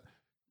know what?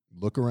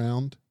 Look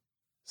around,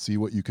 see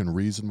what you can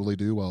reasonably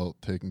do while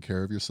taking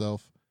care of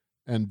yourself,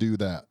 and do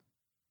that.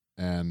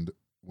 And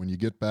when you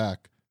get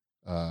back,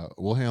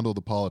 we'll handle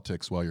the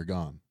politics while you're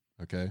gone.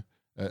 Okay?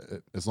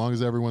 As long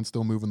as everyone's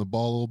still moving the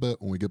ball a little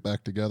bit, when we get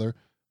back together,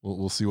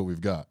 we'll see what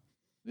we've got.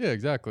 Yeah,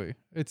 exactly.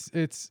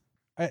 That's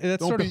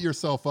don't beat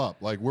yourself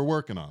up. Like we're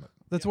working on it.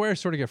 That's where I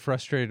sort of get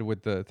frustrated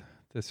with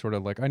this sort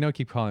of like, I know I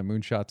keep calling it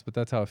moonshots, but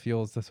that's how it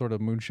feels, the sort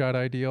of moonshot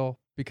ideal.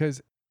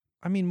 Because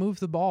I mean, move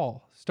the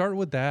ball. Start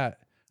with that.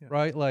 Yeah.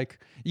 Right? Like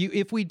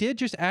if we did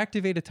just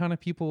activate a ton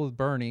of people with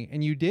Bernie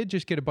and you did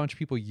just get a bunch of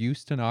people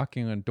used to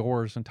knocking on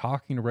doors and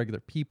talking to regular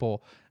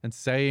people and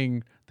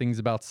saying things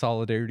about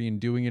solidarity and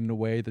doing it in a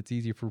way that's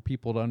easy for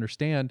people to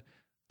understand,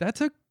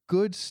 that's a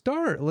good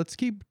start. Let's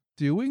keep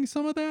doing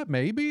some of that,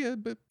 maybe.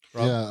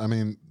 Yeah, I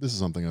mean, this is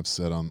something I've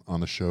said on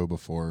the show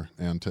before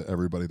and to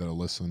everybody that'll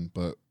listen,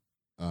 but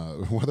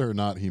whether or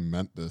not he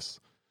meant this,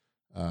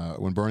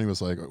 when Bernie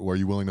was like, well, are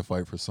you willing to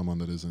fight for someone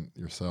that isn't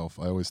yourself?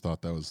 I always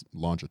thought that was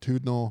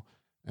longitudinal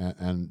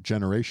and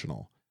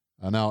generational.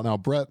 Now,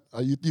 Brett,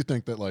 you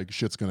think that like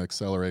shit's going to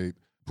accelerate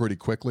pretty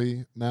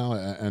quickly now,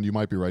 and you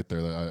might be right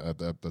there.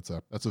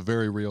 That's a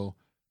very real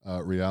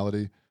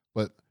reality.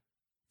 But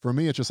for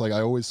me, it's just like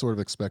I always sort of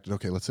expected,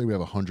 okay, let's say we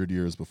have 100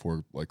 years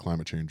before like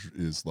climate change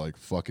is like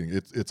fucking,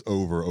 it's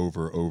over,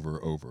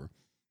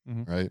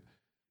 mm-hmm. Right?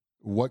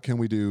 What can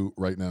we do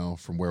right now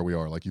from where we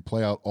are? Like you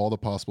play out all the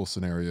possible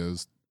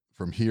scenarios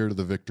from here to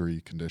the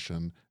victory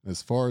condition. And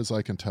as far as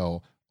I can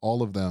tell,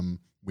 all of them,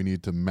 we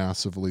need to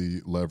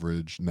massively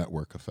leverage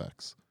network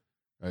effects,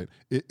 right?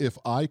 If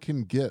I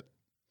can get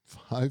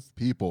 5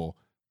 people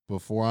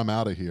before I'm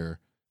out of here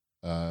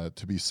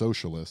to be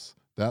socialists,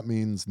 that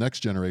means next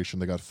generation,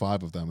 they got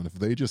 5 of them. And if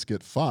they just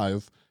get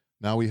 5,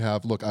 now we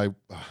have, look, I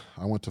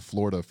went to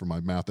Florida for my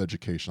math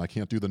education. I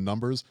can't do the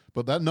numbers,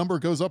 but that number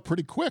goes up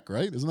pretty quick,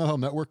 right? Isn't that how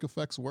network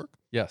effects work?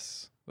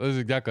 Yes, that is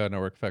exactly how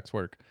network effects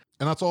work.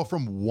 And that's all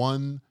from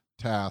one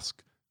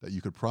task that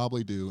you could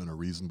probably do in a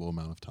reasonable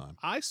amount of time.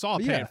 I saw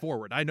Pay It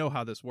Forward. I know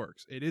how this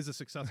works. It is a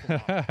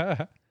successful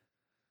model.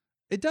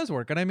 It does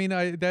work. And I mean,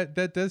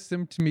 that does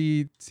seem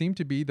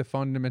to be the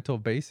fundamental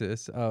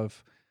basis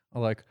of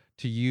like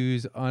to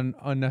use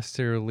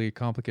unnecessarily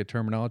complicated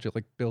terminology,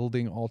 like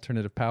building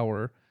alternative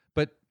power,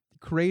 but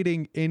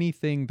creating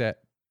anything that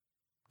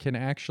can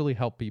actually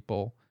help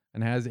people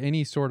and has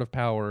any sort of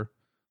power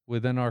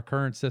within our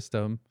current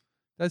system.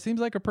 That seems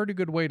like a pretty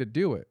good way to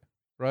do it,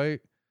 right?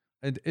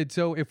 And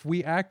so if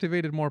we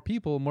activated more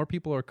people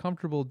are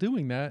comfortable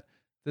doing that,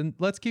 then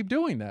let's keep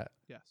doing that.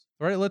 Yes.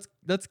 All right,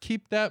 let's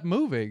keep that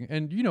moving,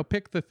 and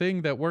pick the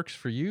thing that works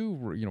for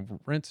you.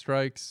 Rent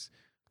strikes,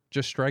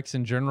 just strikes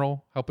in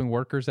general, helping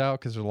workers out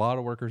because there's a lot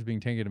of workers being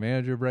taken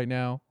advantage of right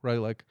now, right?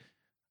 Like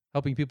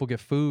helping people get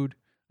food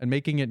and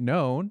making it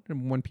known.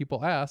 And when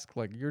people ask,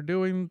 like,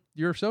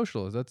 you're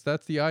socialist.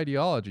 That's the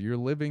ideology. You're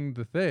living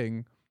the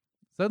thing.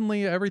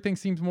 Suddenly everything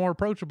seems more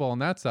approachable on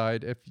that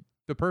side. If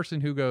the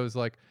person who goes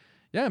like,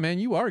 yeah, man,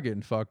 you are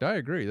getting fucked. I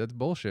agree. That's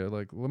bullshit.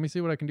 Like, let me see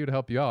what I can do to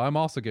help you out. I'm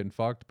also getting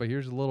fucked, but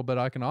here's a little bit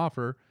I can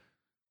offer.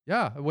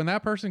 Yeah, when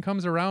that person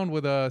comes around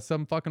with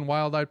some fucking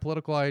wild-eyed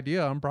political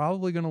idea, I'm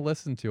probably going to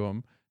listen to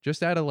them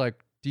just out of like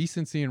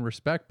decency and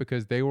respect,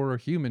 because they were a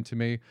human to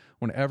me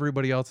when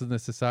everybody else in the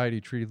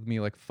society treated me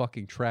like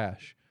fucking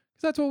trash.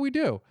 Because that's what we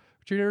do.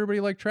 We treat everybody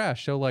like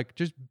trash. So like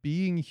just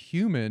being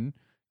human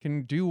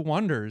can do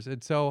wonders.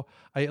 And so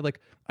I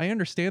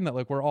understand that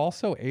like we're all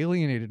so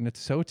alienated, and it's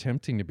so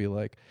tempting to be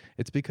like,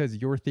 it's because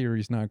your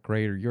theory's not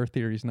great or your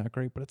theory's not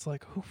great. But it's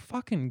like, who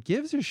fucking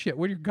gives a shit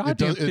what your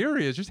goddamn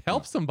theory is? Just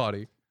help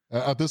somebody.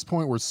 At this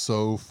point, we're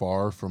so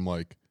far from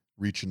like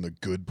reaching the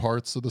good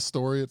parts of the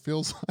story, it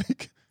feels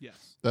like.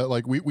 Yes. That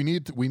like we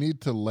need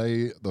to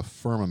lay the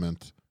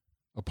firmament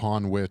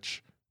upon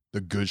which the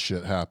good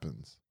shit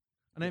happens.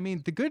 And I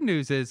mean, the good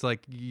news is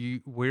like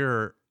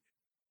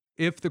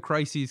if the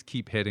crises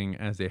keep hitting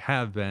as they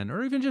have been,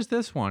 or even just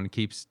this one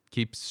keeps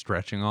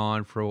stretching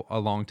on for a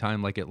long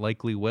time, like it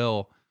likely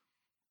will,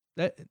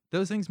 that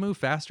those things move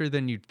faster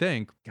than you'd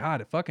think. God,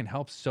 it fucking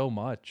helps so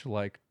much.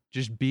 Like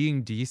just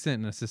being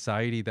decent in a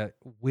society that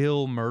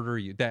will murder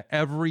you, that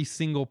every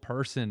single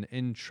person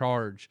in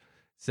charge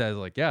says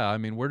like, yeah, I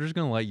mean, we're just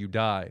going to let you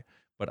die,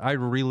 but I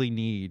really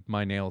need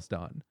my nails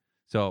done.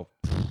 So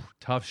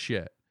tough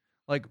shit.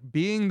 Like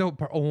being the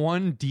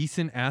one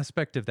decent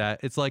aspect of that,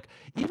 it's like,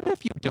 even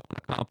if you don't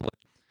accomplish.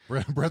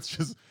 Brett's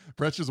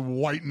just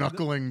white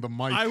knuckling the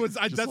mic.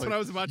 That's like, what I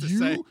was about to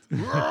say.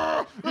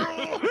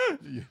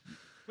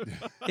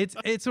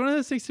 It's one of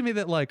those things to me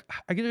that like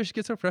I just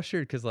get so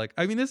frustrated because like,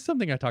 I mean, this is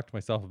something I talk to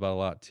myself about a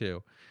lot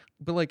too.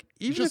 But like,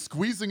 even just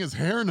squeezing his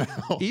hair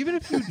now. Even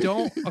if you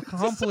don't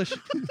accomplish,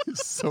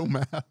 he's so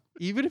mad.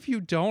 Even if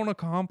you don't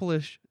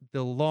accomplish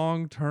the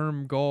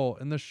long-term goal,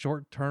 in the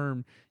short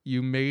term,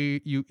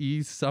 you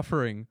ease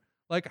suffering.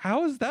 Like,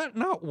 how is that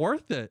not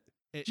worth it?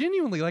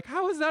 Genuinely, like,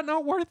 how is that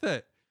not worth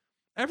it?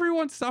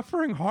 Everyone's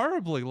suffering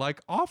horribly.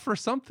 Like, offer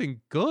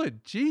something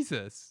good.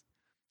 Jesus,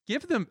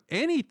 give them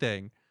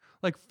anything.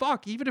 Like,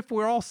 fuck, even if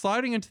we're all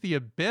sliding into the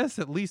abyss,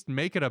 at least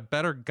make it a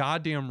better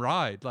goddamn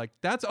ride. Like,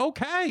 that's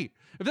okay.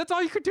 If that's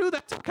all you could do,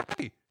 that's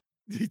okay.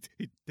 He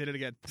did it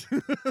again.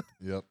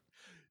 Yep.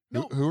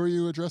 No. Who are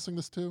you addressing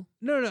this to?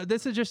 No.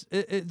 This is just,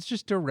 it's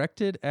just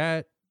directed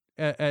at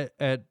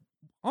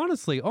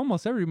honestly,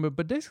 almost everybody,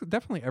 but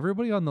definitely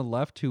everybody on the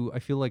left who I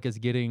feel like is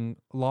getting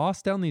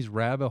lost down these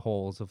rabbit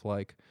holes of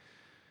like,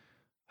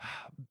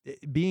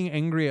 being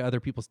angry at other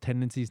people's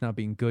tendencies not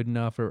being good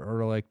enough,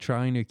 or like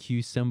trying to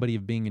accuse somebody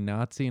of being a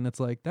Nazi. And it's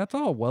like, that's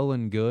all well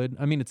and good.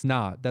 I mean, it's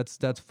not. That's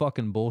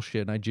fucking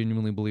bullshit. And I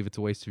genuinely believe it's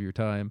a waste of your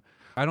time.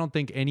 I don't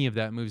think any of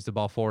that moves the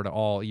ball forward at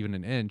all, even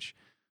an inch.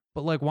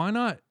 But like, why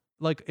not?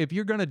 Like, if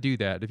you're going to do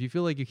that, if you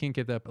feel like you can't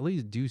get that, at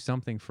least do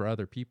something for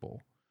other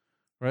people,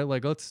 right?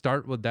 Like, let's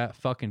start with that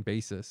fucking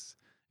basis.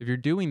 If you're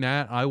doing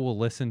that, I will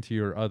listen to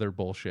your other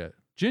bullshit.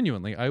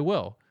 Genuinely, I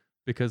will.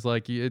 Because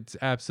like, it's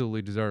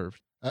absolutely deserved.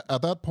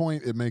 At that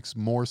point, it makes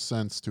more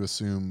sense to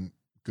assume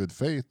good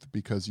faith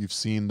because you've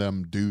seen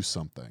them do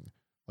something.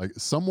 Like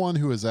someone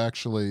who has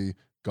actually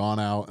gone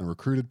out and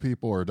recruited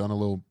people or done a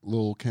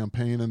little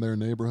campaign in their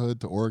neighborhood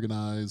to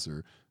organize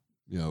or,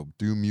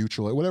 do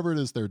mutual, whatever it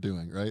is they're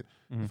doing, right?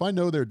 Mm-hmm. If I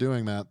know they're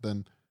doing that,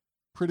 then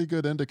pretty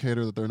good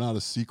indicator that they're not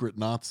a secret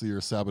Nazi or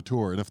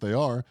saboteur. And if they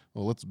are,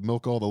 well, let's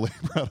milk all the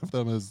labor out of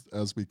them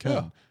as we can.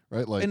 Yeah.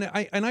 Right. Like,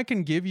 and I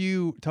can give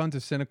you tons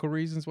of cynical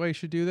reasons why you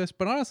should do this,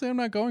 but honestly, I'm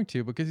not going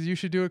to, because you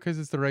should do it because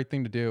it's the right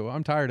thing to do.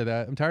 I'm tired of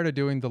that. I'm tired of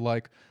doing the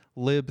like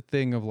lib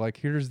thing of like,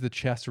 here's the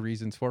chess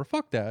reasons for it.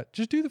 Fuck that.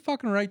 Just do the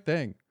fucking right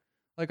thing.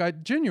 Like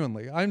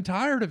I'm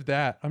tired of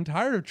that. I'm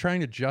tired of trying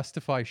to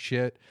justify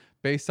shit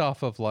based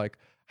off of like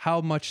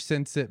how much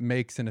sense it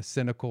makes in a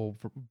cynical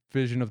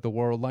vision of the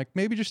world. Like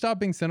maybe just stop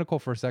being cynical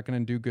for a second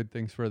and do good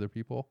things for other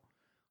people.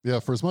 Yeah.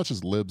 For as much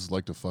as libs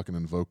like to fucking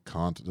invoke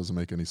Kant, it doesn't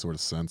make any sort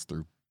of sense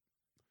through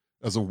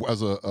as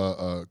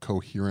a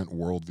coherent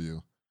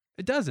worldview.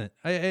 It doesn't.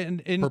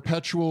 And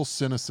perpetual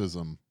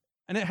cynicism.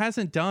 And it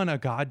hasn't done a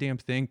goddamn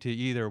thing to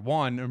either,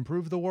 one,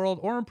 improve the world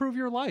or improve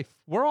your life.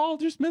 We're all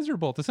just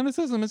miserable. The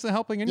cynicism isn't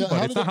helping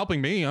anybody. It's not helping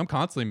me. I'm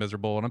constantly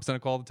miserable and I'm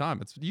cynical all the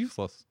time. It's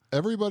useless.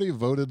 Everybody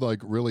voted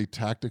like really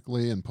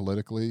tactically and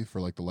politically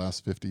for like the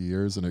last 50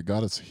 years, and it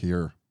got us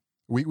here.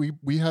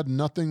 We had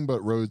nothing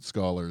but Rhodes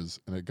Scholars,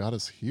 and it got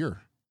us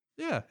here.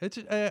 Yeah,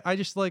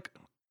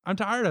 I'm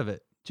tired of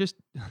it.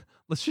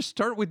 Let's just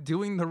start with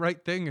doing the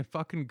right thing and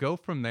fucking go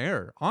from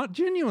there.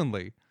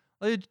 Genuinely.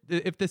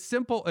 If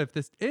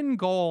this end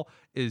goal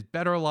is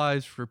better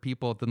lives for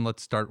people, then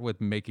let's start with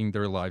making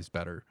their lives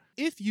better.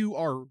 If you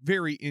are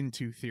very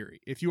into theory,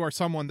 if you are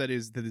someone that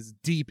is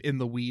deep in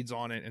the weeds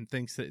on it and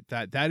thinks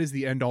that is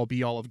the end all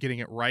be all of getting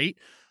it right,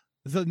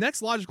 the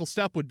next logical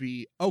step would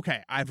be,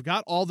 okay, I've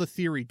got all the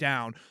theory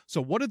down. So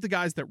what did the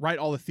guys that write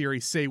all the theory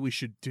say we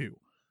should do?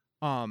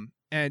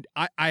 And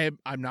I'm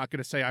not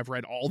going to say I've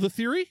read all the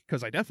theory,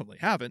 because I definitely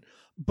haven't,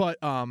 but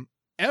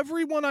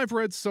everyone I've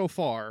read so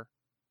far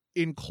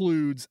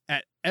includes,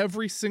 at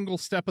every single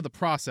step of the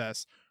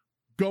process,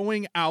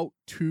 going out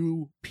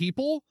to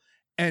people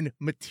and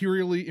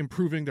materially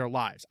improving their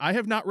lives. I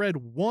have not read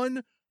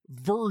one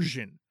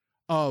version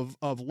of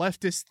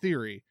leftist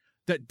theory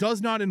that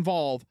does not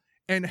involve,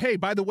 and hey,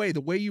 by the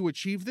way you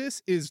achieve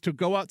this is to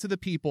go out to the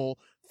people,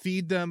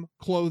 feed them,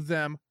 clothe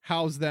them,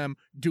 house them,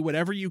 do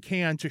whatever you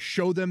can to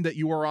show them that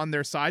you are on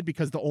their side,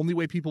 because the only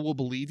way people will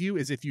believe you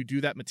is if you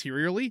do that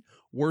materially.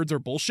 Words are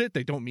bullshit.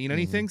 They don't mean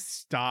anything.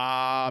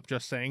 Stop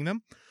just saying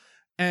them.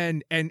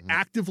 And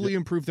actively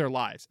improve their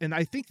lives. And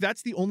I think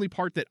that's the only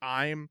part that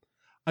I'm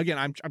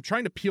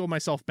trying to peel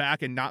myself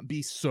back and not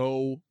be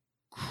so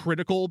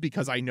critical,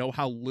 because I know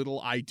how little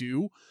I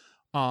do.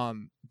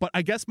 But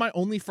I guess my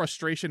only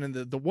frustration, and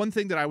the one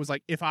thing that I was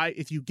like,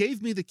 if you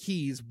gave me the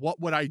keys,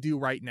 what would I do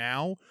right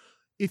now?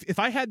 If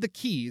I had the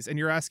keys and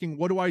you're asking,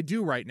 what do I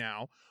do right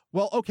now?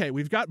 Well, okay,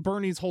 we've got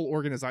Bernie's whole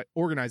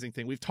organizing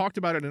thing. We've talked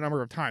about it a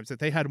number of times, that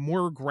they had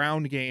more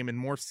ground game in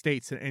more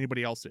states than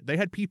anybody else did. They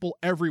had people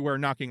everywhere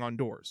knocking on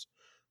doors.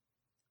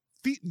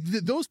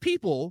 Those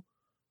people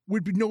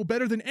would know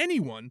better than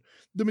anyone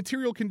the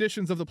material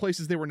conditions of the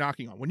places they were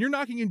knocking on. When you're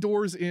knocking in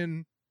doors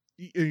in,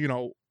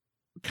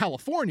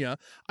 California,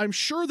 I'm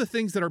sure the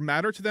things that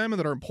matter to them and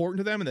that are important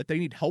to them and that they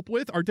need help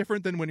with are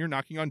different than when you're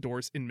knocking on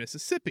doors in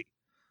Mississippi.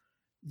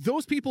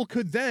 Those people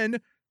could then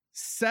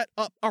set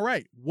up, all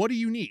right, what do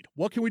you need?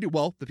 What can we do?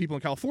 Well, the people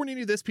in California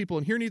need this, people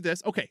in here need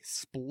this. Okay,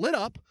 split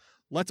up.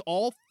 Let's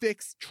all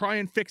try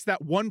and fix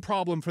that one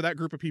problem for that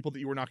group of people that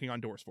you were knocking on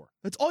doors for.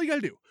 That's all you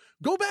got to do.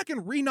 Go back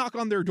and re-knock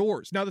on their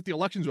doors now that the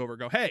election's over.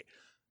 Go, hey,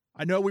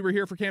 I know we were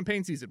here for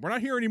campaign season. We're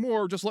not here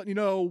anymore. Just letting you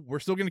know, we're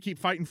still going to keep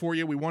fighting for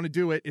you. We want to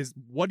do it.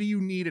 What do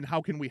you need and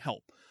how can we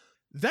help?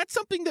 That's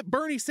something that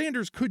Bernie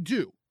Sanders could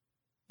do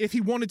if he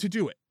wanted to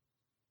do it.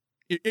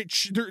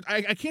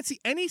 I can't see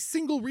any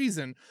single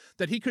reason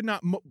that he could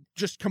not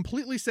just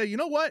completely say, you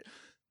know what?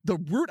 The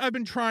route I've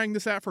been trying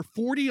this at for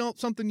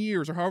 40-something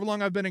years, or however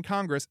long I've been in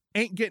Congress,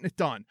 ain't getting it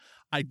done.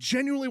 I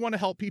genuinely want to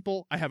help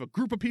people. I have a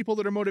group of people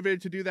that are motivated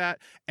to do that.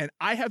 And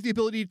I have the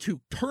ability to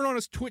turn on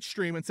his Twitch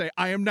stream and say,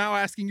 I am now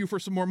asking you for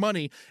some more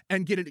money,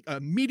 and get an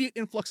immediate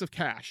influx of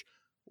cash.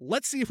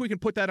 Let's see if we can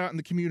put that out in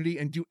the community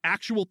and do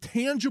actual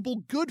tangible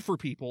good for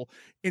people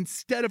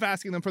instead of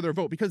asking them for their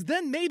vote. Because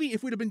then maybe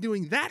if we'd have been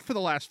doing that for the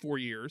last 4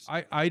 years.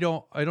 I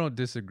don't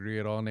disagree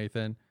at all,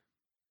 Nathan.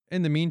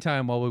 In the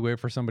meantime, while we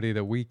wait for somebody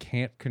that we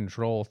can't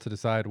control to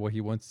decide what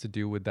he wants to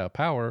do with that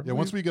power,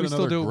 once we get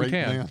another great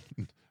man.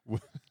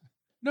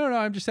 No,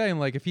 I'm just saying,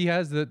 like, if he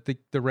has the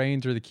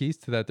reins or the keys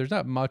to that, there's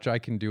not much I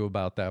can do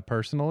about that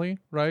personally,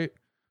 right?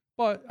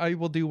 But I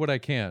will do what I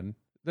can.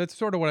 That's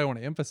sort of what I want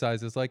to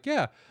emphasize is, like,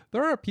 yeah,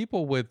 there are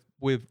people with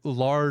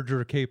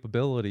larger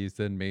capabilities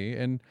than me,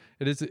 and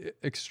it is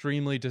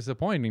extremely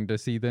disappointing to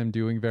see them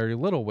doing very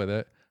little with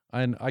it.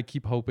 And I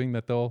keep hoping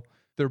that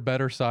their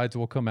better sides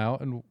will come out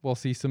and we'll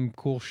see some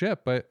cool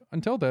shit. But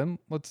until then,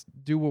 let's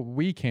do what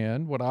we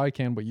can, what I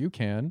can, what you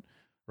can,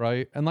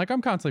 right? And like,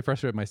 I'm constantly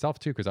frustrated myself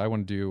too, because I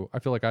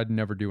feel like I'd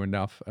never do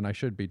enough and I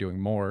should be doing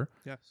more.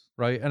 Yes.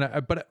 Right.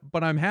 And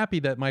but I'm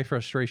happy that my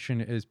frustration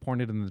is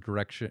pointed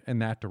in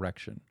that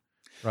direction.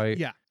 Right.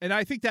 Yeah. And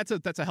I think that's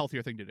a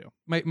healthier thing to do.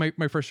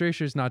 My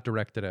frustration is not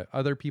directed at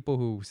other people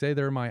who say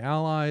they're my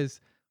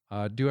allies,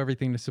 do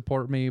everything to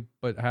support me,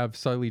 but have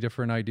slightly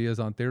different ideas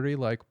on theory.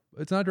 Like,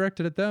 it's not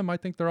directed at them. I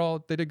think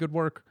they did good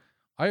work.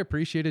 I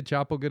appreciated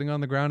Chapo getting on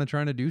the ground and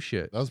trying to do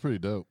shit. That was pretty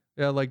dope.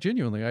 Yeah, like,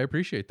 genuinely, I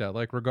appreciate that.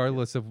 Like,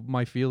 regardless of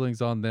my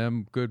feelings on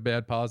them, good,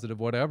 bad, positive,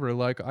 whatever,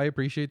 like, I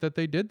appreciate that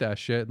they did that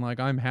shit. And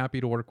like, I'm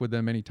happy to work with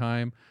them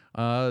anytime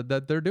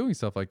that they're doing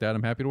stuff like that.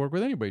 I'm happy to work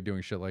with anybody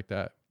doing shit like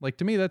that. Like,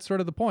 to me, that's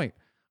sort of the point.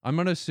 I'm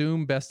going to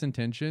assume best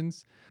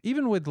intentions.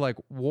 Even with like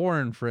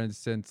Warren, for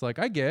instance, like,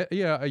 I get,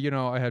 yeah,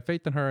 I had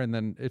faith in her, and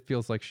then it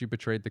feels like she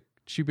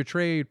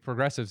betrayed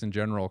progressives in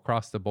general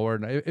across the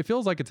board. And it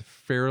feels like it's a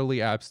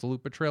fairly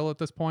absolute betrayal at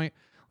this point.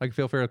 Like, I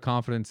feel fairly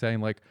confident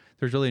saying, like,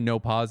 there's really no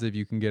positive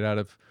you can get out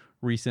of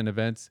recent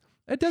events.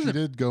 It doesn't. She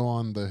did go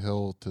on the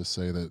Hill to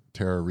say that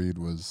Tara Reid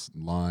was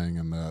lying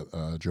and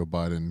that Joe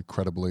Biden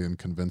credibly and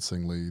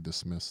convincingly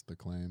dismissed the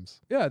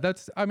claims. Yeah,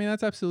 that's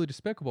absolutely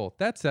despicable.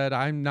 That said,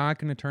 I'm not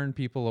going to turn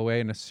people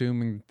away and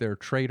assuming they're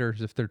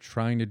traitors if they're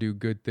trying to do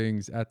good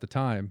things at the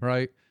time,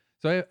 right?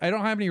 So I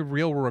don't have any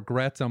real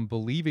regrets on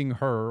believing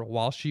her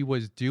while she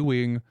was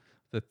doing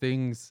the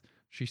things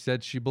she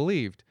said she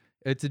believed.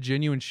 It's a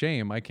genuine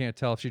shame. I can't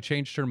tell if she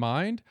changed her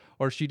mind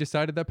or she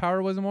decided that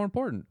power wasn't more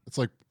important. It's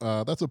like,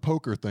 that's a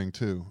poker thing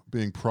too,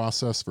 being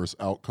process versus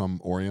outcome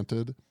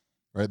oriented,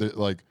 right?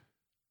 Like,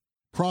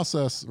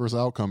 process versus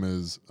outcome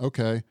is,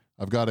 okay,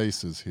 I've got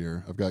aces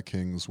here, I've got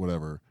kings,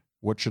 whatever.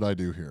 What should I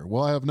do here?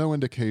 Well, I have no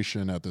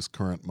indication at this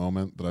current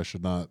moment that I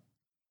should not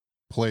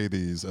play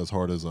these as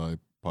hard as I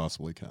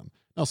possibly can.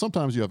 Now,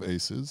 sometimes you have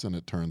aces and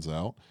it turns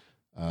out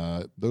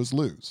those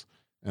lose.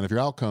 And if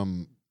you're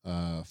outcome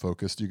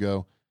focused, you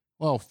go,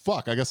 well,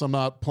 fuck, I guess I'm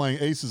not playing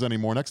aces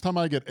anymore. Next time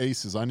I get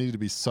aces, I need to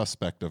be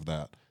suspect of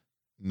that.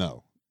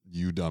 No,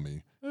 you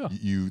dummy. Yeah.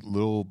 You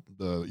little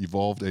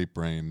evolved ape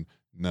brain.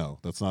 No,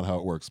 that's not how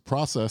it works.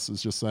 Process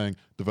is just saying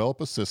develop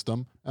a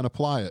system and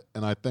apply it.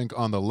 And I think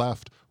on the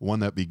left,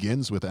 one that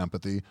begins with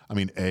empathy, I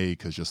mean,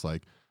 because just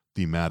like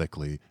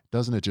thematically,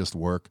 doesn't it just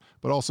work?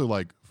 But also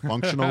like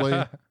functionally,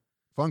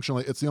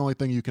 it's the only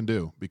thing you can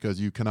do because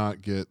you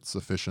cannot get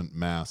sufficient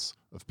mass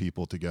of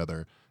people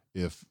together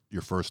if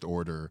your first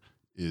order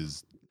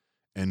is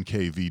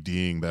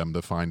NKVDing them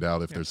to find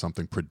out if there's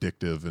something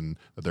predictive and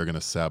that they're going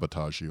to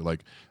sabotage you.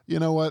 Like, you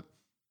know what?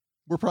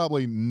 We're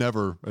probably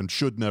never and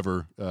should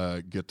never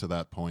get to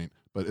that point,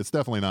 but it's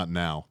definitely not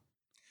now.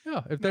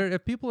 Yeah,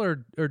 if people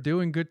are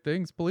doing good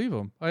things, believe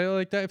them. I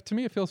like that. To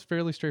me, it feels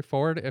fairly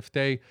straightforward. If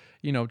they,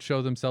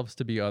 show themselves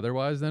to be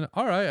otherwise, then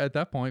all right, at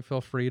that point,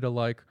 feel free to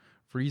like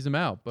freeze them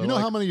out. But you know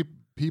how many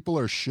people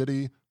are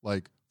shitty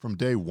like from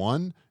day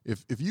one?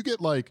 If you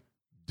get like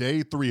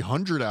day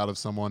 300 out of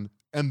someone,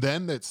 and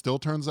then it still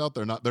turns out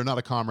they're not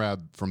a comrade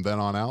from then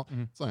on out.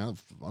 It's like,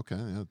 okay,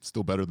 yeah, it's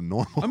still better than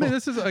normal. I mean,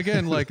 this is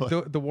again like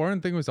the Warren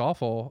thing was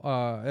awful.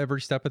 Every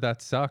step of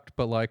that sucked,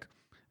 but like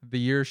the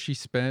years she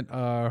spent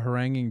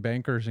haranguing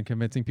bankers and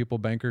convincing people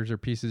bankers are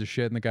pieces of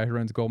shit, and the guy who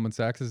runs Goldman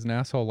Sachs is an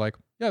asshole. Like,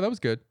 yeah, that was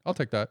good. I'll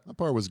take that. That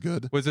part was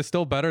good. Was it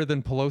still better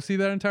than Pelosi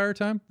that entire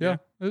time? Yeah,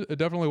 it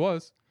definitely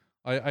was.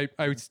 I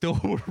would still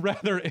would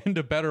rather end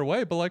a better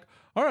way, but like,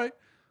 all right,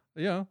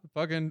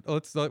 fucking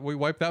we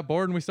wipe that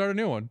board and we start a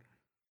new one.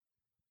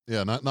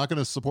 Yeah, not going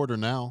to support her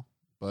now,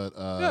 but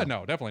yeah,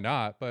 no, definitely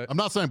not. But I'm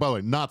not saying, by the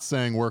way, not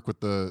saying work with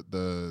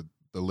the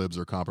libs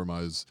or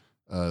compromise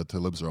to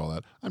libs or all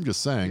that. I'm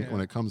just saying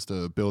when it comes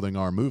to building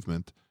our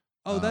movement.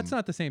 Oh, that's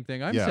not the same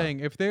thing. I'm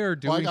saying if they are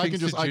doing I can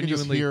things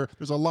just hear.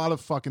 There's a lot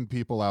of fucking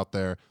people out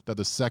there that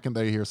the second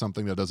they hear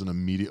something that doesn't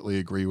immediately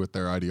agree with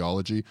their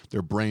ideology,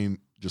 their brain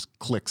just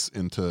clicks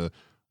into,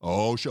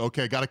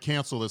 okay, got to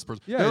cancel this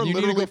person. Yeah, you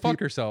need to go fuck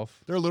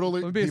yourself. They're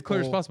literally. Let me be as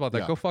clear as possible about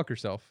that. Go fuck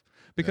yourself.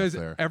 Because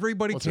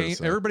everybody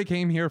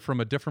came here from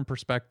a different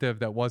perspective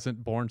that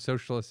wasn't born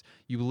socialist.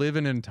 You live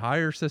in an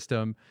entire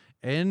system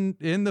in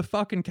the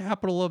fucking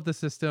capital of the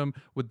system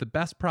with the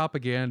best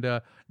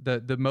propaganda,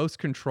 the most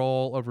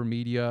control over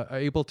media,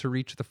 able to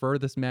reach the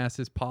furthest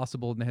masses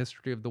possible in the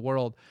history of the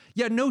world.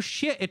 Yeah, no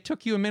shit. It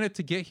took you a minute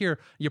to get here.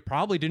 You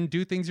probably didn't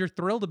do things you're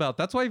thrilled about.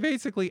 That's why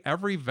basically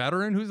every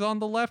veteran who's on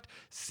the left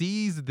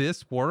sees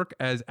this work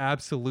as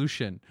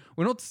absolution.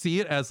 We don't see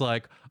it as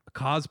like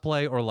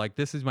cosplay or like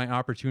this is my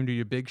opportunity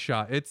to big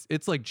shot.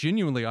 It's like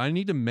genuinely I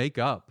need to make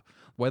up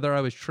whether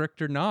I was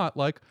tricked or not.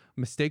 Like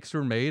mistakes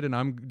were made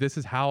and this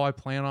is how I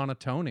plan on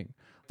atoning.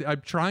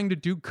 I'm trying to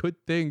do good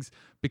things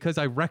because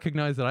I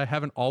recognize that I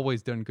haven't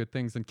always done good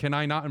things. And can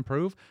I not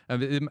improve?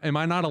 Am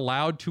I not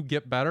allowed to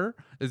get better?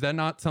 Is that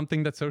not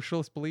something that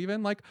socialists believe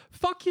in? Like,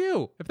 fuck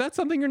you. If that's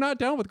something you're not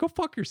down with, go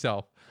fuck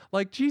yourself.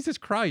 Like, Jesus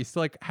Christ.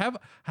 Like, have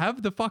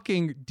the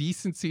fucking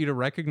decency to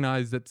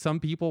recognize that some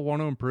people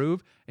want to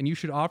improve and you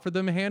should offer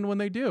them a hand when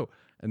they do.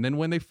 And then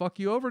when they fuck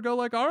you over, go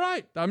like, all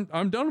right,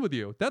 I'm done with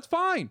you. That's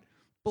fine.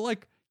 But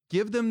like,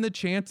 give them the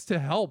chance to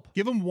help.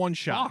 Give them one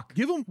shot.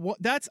 Give them what?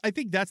 I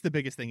think that's the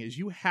biggest thing is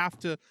you have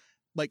to,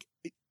 like,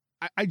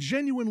 I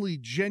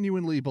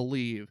genuinely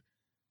believe.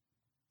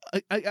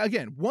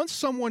 Again, once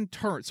someone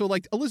turns, so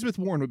like Elizabeth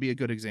Warren would be a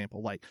good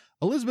example. Like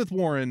Elizabeth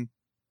Warren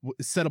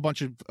said a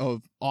bunch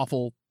of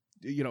awful,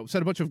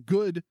 said a bunch of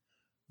good,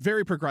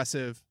 very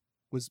progressive.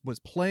 Was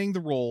playing the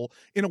role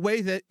in a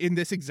way that in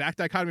this exact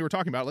dichotomy we're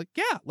talking about, like,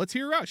 yeah, let's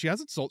hear her out. She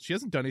hasn't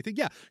done anything.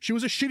 Yeah, she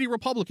was a shitty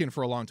Republican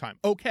for a long time.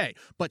 Okay,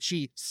 but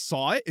she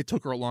saw it. It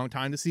took her a long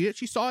time to see it.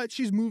 She saw it.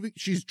 She's moving.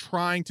 She's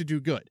trying to do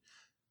good.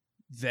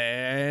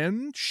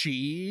 Then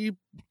she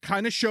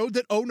kind of showed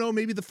that, oh no,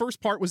 maybe the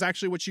first part was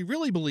actually what she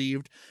really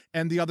believed,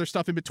 and the other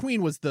stuff in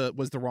between was the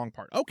wrong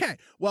part. Okay,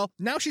 well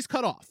now she's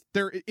cut off.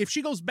 If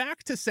she goes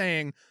back to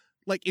saying,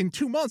 like in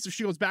 2 months, if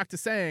she goes back to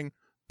saying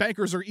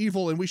bankers are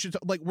evil and we should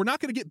we're not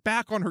going to get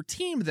back on her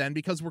team then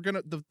because we're going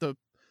to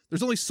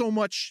there's only so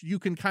much you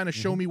can kind of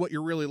show me what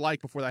you're really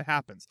like before that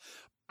happens.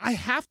 I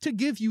have to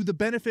give you the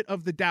benefit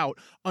of the doubt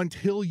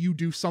until you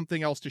do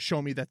something else to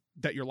show me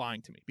that you're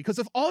lying to me. Because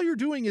if all you're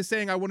doing is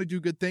saying I want to do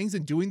good things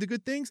and doing the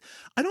good things,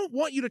 I don't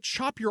want you to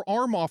chop your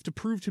arm off to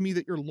prove to me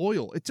that you're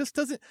loyal. It just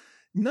doesn't,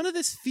 none of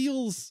this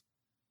feels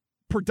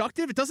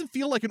productive. It doesn't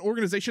feel like an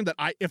organization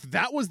that if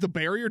that was the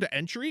barrier to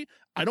entry,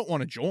 I don't want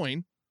to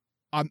join.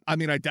 I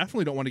mean, I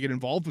definitely don't want to get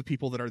involved with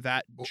people that are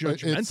that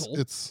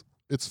judgmental.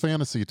 It's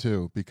fantasy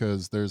too,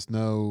 because there's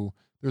no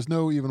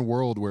even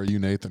world where you,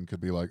 Nathan,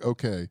 could be like,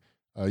 okay,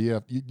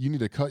 you need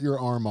to cut your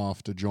arm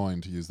off to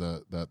join, to use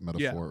that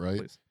metaphor,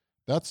 right? Please.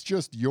 That's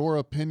just your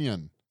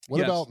opinion.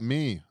 What about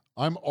me?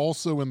 I'm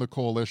also in the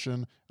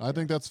coalition. I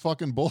think that's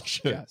fucking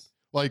bullshit. Yes.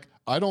 Like,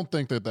 I don't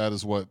think that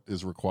is what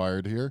is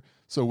required here.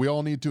 So we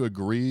all need to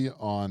agree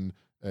on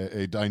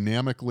a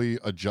dynamically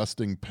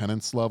adjusting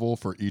penance level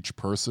for each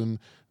person.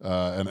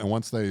 And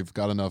once they've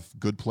got enough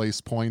good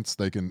place points,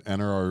 they can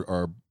enter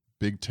our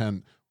big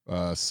tent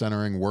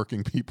centering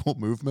working people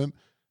movement.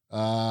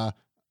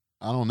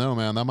 I don't know,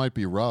 man. That might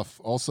be rough.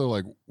 Also,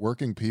 like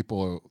working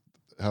people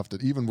have to,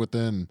 even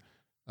within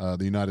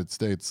the United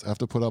States, have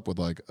to put up with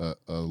like a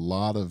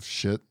lot of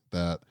shit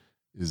that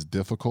is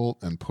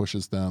difficult and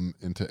pushes them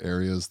into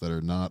areas that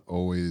are not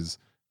always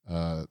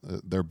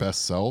their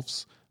best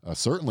selves.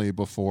 Certainly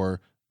before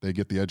they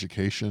get the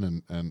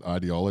education and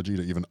ideology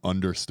to even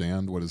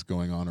understand what is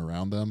going on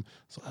around them.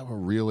 So I have a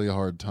really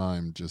hard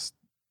time just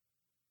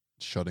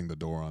shutting the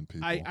door on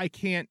people. I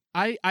can't,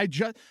 I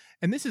just,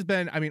 and this has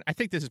been, I mean, I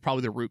think this is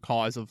probably the root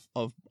cause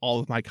of all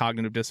of my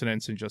cognitive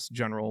dissonance and just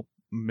general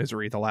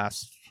misery the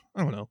last,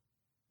 I don't know,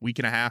 week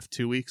and a half,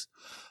 2 weeks.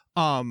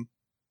 I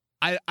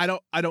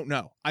don't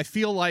know. I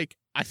feel like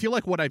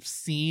what I've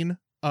seen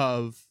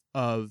of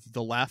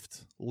the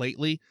left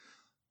lately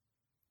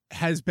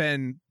has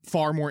been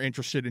far more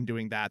interested in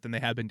doing that than they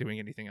have been doing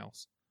anything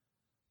else.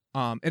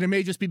 And it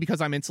may just be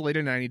because I'm insulated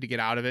and I need to get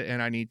out of it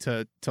and I need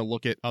to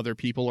look at other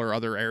people or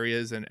other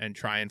areas and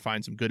try and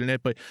find some good in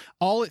it. But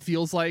all it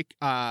feels like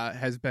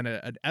has been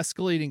an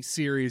escalating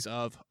series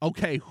of,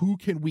 okay, who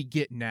can we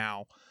get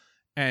now?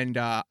 And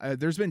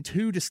there's been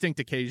 2 distinct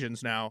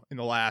occasions now in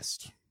the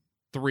last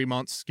 3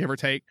 months, give or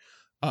take,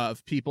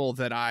 of people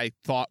that I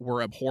thought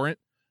were abhorrent.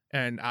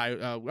 And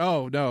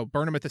oh no,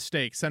 burn them at the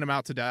stake, send them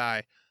out to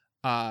die.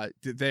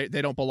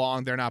 They don't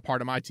belong. They're not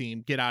part of my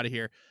team. Get out of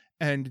here.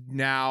 And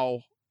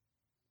now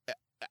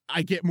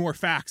I get more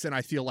facts and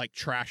I feel like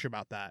trash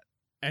about that.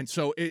 And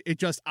so it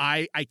just,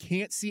 I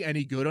can't see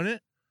any good on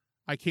it.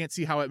 I can't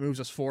see how it moves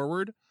us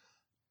forward.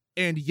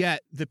 And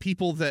yet the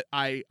people that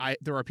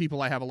there are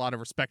people I have a lot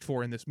of respect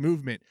for in this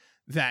movement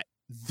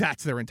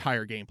that's their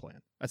entire game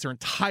plan. That's their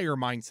entire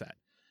mindset.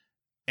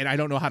 And I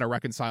don't know how to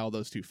reconcile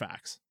those 2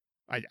 facts.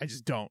 I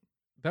just don't.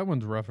 That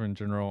one's rough in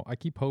general. I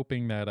keep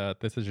hoping that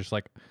this is just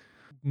like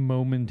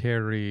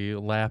momentary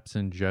lapse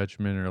in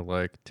judgment or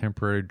like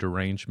temporary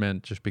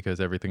derangement just because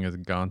everything has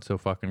gone so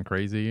fucking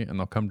crazy and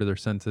they'll come to their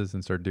senses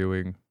and start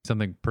doing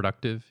something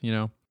productive, you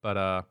know?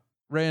 But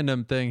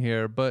random thing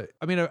here. But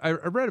I mean, I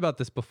read about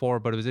this before,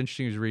 but it was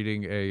interesting. I was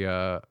reading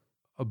a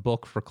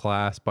book for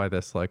class by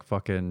this like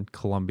fucking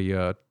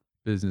Columbia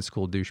business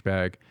school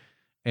douchebag.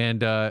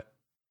 And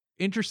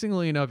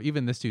interestingly enough,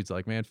 even this dude's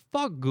like, man,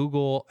 fuck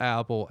Google,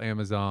 Apple,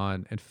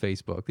 Amazon, and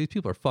Facebook. These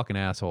people are fucking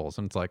assholes.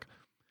 And it's like,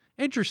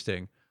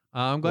 interesting.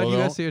 I'm glad you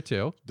guys see it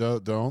too.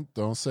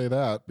 Don't say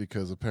that,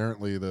 because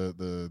apparently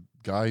the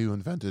guy who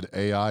invented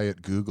AI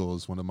at Google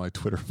is one of my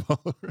Twitter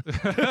followers.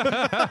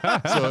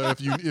 So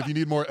if you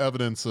need more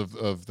evidence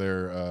of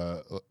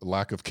their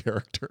lack of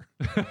character.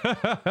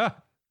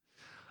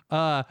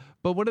 But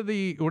one of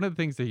the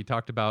things that he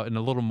talked about in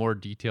a little more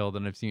detail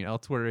than I've seen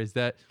elsewhere is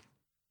that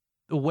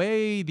the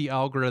way the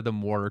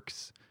algorithm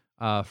works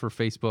for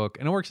Facebook,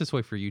 and it works this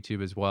way for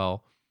YouTube as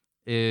well,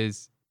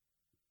 is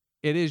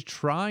it is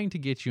trying to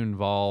get you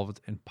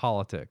involved in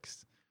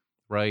politics,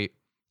 right?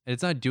 And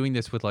it's not doing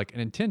this with like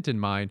an intent in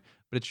mind,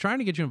 but it's trying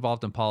to get you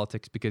involved in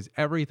politics because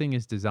everything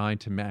is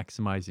designed to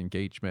maximize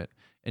engagement.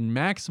 And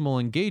maximal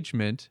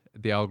engagement,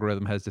 the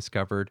algorithm has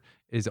discovered,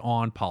 is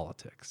on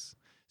politics.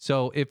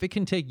 So if it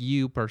can take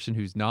you, person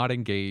who's not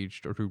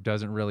engaged or who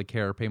doesn't really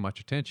care or pay much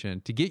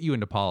attention, to get you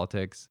into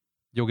politics,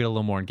 you'll get a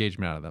little more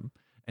engagement out of them.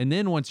 And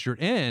then once you're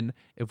in,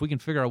 if we can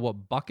figure out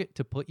what bucket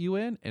to put you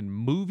in and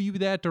move you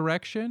that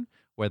direction,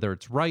 whether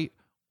it's right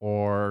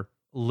or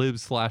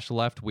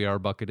lib/left, we are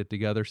bucketed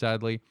together,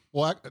 sadly.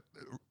 Well,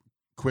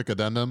 quick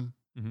addendum.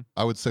 Mm-hmm.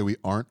 I would say we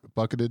aren't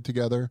bucketed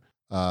together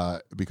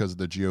because of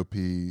the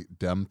GOP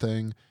Dem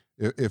thing.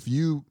 If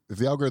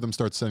the algorithm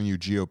starts sending you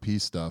GOP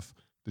stuff,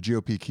 the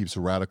GOP keeps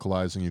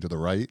radicalizing you to the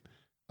right.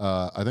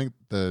 I think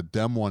the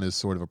Dem one is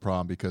sort of a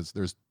problem because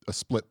there's a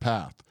split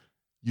path.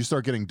 You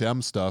start getting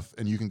Dem stuff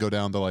and you can go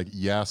down to like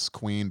Yes,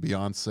 Queen,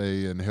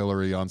 Beyonce, and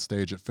Hillary on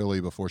stage at Philly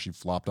before she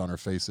flopped on her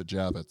face at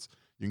Javits.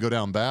 You can go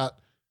down that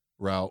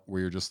route where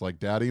you're just like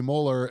Daddy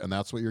Mueller, and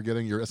that's what you're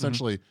getting. You're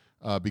essentially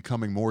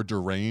becoming more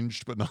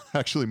deranged, but not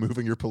actually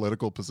moving your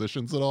political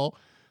positions at all.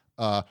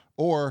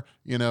 Or,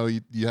 you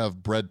have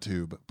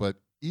BreadTube, but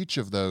each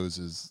of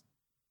those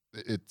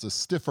it's a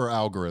stiffer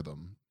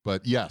algorithm.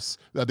 But yes,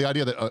 the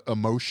idea that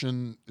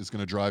emotion is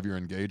going to drive your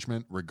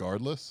engagement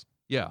regardless.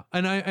 Yeah.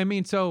 And I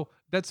mean, so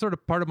that's sort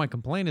of part of my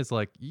complaint is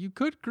like, you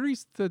could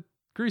grease the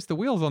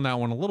wheels on that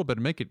one a little bit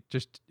and make it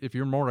just, if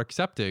you're more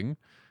accepting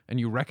and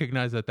you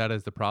recognize that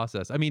is the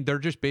process. I mean, they're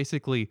just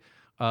basically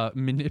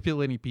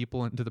manipulating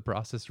people into the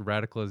process of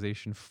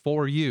radicalization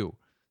for you.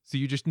 So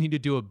you just need to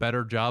do a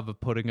better job of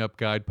putting up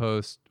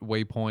guideposts,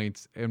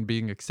 waypoints, and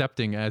being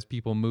accepting as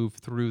people move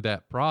through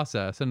that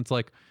process. And it's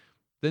like,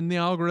 then the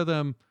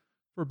algorithm,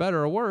 for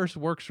better or worse,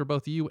 works for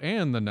both you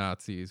and the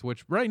Nazis,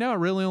 which right now it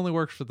really only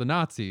works for the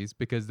Nazis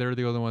because they're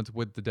the only ones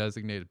with the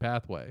designated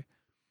pathway,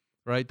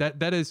 right?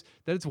 That is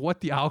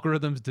what the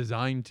algorithm's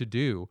designed to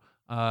do.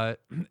 And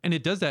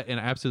it does that in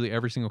absolutely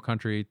every single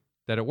country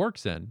that it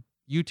works in.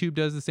 YouTube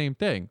does the same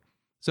thing.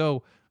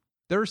 So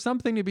there's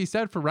something to be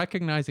said for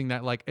recognizing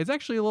that, like, it's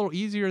actually a little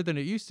easier than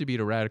it used to be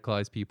to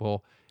radicalize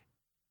people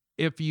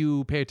if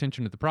you pay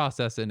attention to the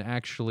process and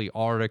actually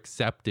are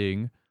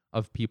accepting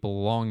of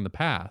people along the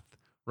path,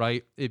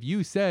 right? If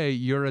you say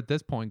you're at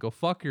this point, go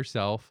fuck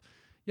yourself.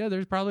 Yeah,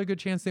 there's probably a good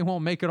chance they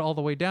won't make it all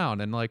the way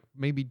down. And like,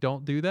 maybe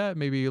don't do that.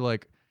 Maybe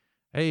like,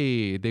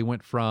 hey, they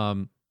went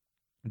from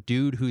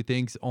dude who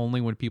thinks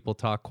only when people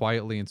talk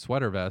quietly in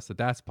sweater vests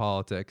that's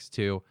politics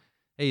to,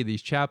 hey,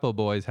 these Chapo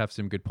boys have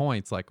some good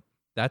points. Like,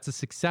 that's a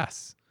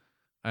success.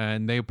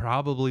 And they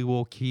probably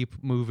will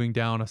keep moving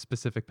down a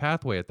specific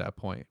pathway at that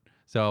point.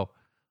 So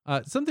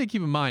something to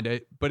keep in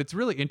mind. But it's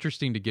really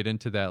interesting to get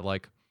into that.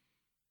 Like,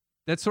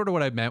 that's sort of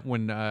what I meant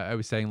when I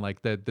was saying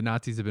like the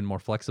Nazis have been more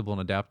flexible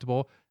and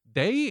adaptable.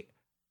 They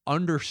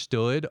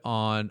understood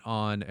on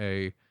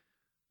a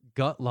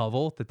gut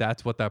level that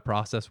that's what that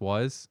process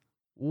was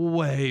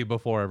way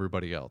before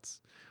everybody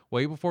else.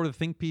 Way before the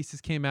think pieces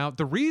came out.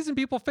 The reason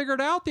people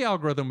figured out the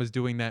algorithm was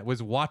doing that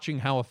was watching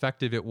how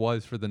effective it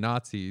was for the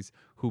Nazis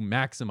who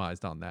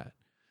maximized on that.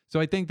 So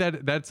I think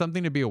that that's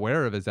something to be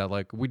aware of, is that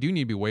like we do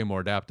need to be way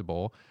more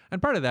adaptable.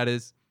 And part of that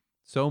is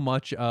so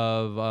much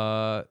of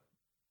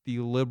the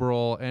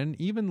liberal and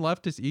even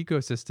leftist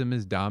ecosystem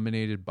is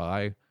dominated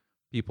by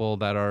people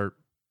that are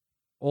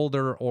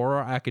older or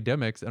are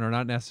academics and are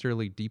not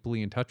necessarily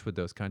deeply in touch with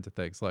those kinds of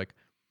things. Like,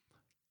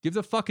 give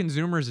the fucking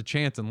Zoomers a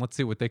chance and let's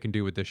see what they can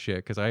do with this shit.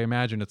 Because I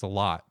imagine it's a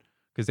lot.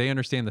 Because they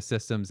understand the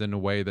systems in a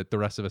way that the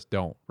rest of us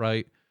don't,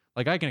 right?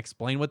 Like, I can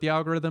explain what the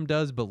algorithm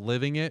does, but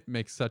living it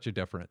makes such a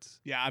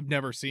difference. Yeah, I've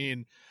never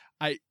seen.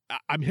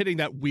 I'm hitting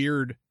that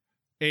weird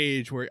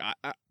age where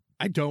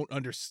I don't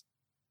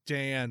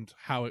understand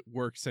how it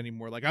works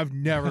anymore. Like, I've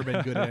never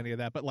been good at any of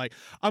that. But like,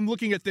 I'm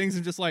looking at things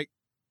and just like,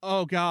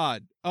 oh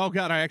God,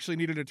 I actually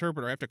need an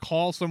interpreter. I have to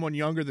call someone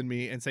younger than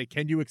me and say,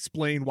 can you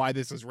explain why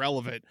this is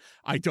relevant?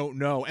 I don't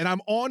know. And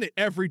I'm on it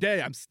every day.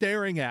 I'm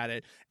staring at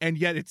it, and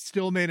yet it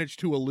still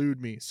managed to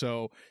elude me.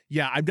 So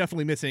yeah, I'm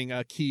definitely missing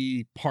a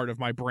key part of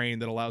my brain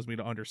that allows me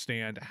to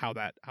understand how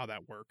that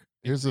works.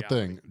 Here's the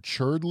thing.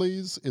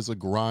 Churdley's is a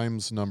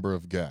Grimes number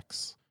of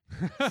gex.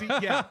 See,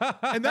 yeah.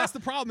 And that's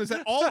the problem, is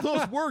that all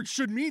those words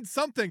should mean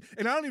something,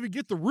 and I don't even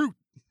get the root.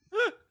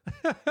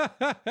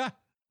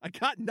 I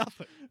got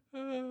nothing.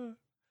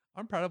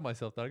 I'm proud of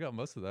myself that I got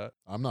most of that.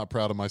 I'm not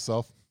proud of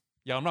myself.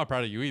 Yeah, I'm not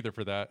proud of you either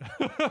for that.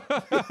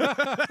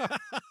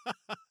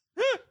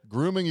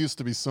 Grooming used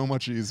to be so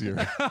much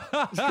easier.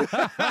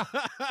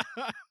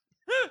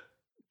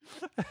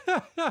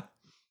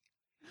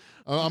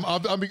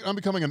 I'm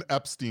becoming an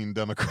Epstein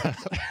Democrat.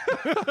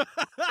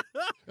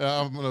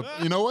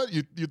 You know what?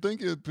 You'd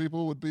think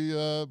people would be,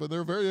 but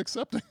they're very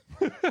accepting.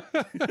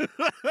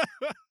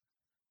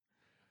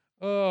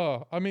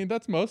 Oh, I mean,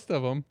 that's most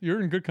of them.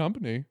 You're in good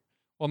company.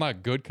 Well,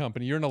 not good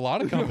company. You're in a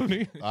lot of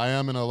company. I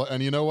am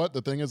and you know what?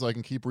 The thing is, I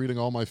can keep reading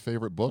all my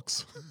favorite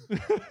books.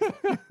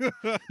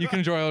 You can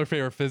enjoy all your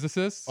favorite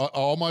physicists.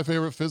 All my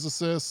favorite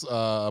physicists,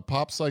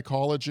 pop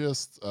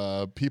psychologists,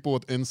 people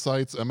with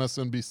insights,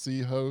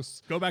 MSNBC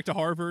hosts. Go back to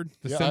Harvard.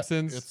 The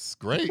Simpsons. It's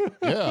great.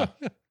 Yeah.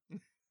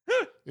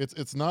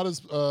 It's not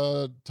as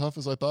tough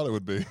as I thought it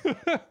would be.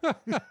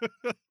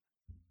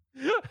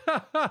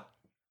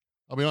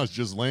 I'll be honest,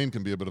 Ghislaine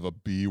can be a bit of a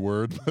B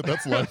word, but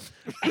that's life.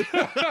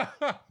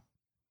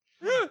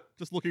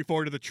 Just looking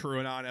forward to the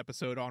TrueAnon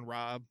episode on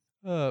Rob.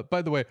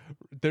 By the way,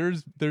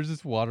 there's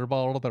this water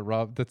bottle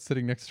that's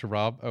sitting next to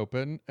Rob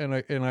open, and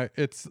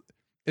it's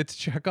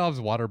Chekhov's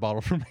water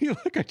bottle for me.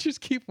 Like, I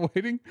just keep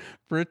waiting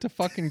for it to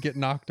fucking get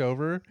knocked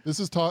over. This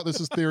is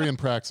theory and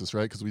praxis,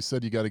 right? Because we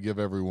said you got to give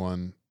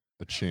everyone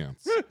a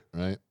chance,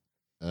 right?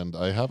 And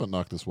I haven't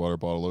knocked this water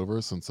bottle over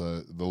since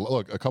a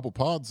couple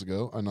pods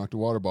ago. I knocked a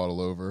water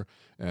bottle over,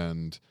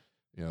 and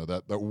you know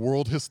that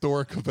world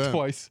historic event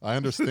Twice. I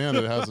understand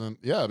it hasn't.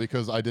 Yeah,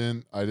 because I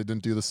didn't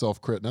do the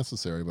self-crit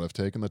necessary, but I've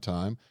taken the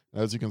time.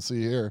 As you can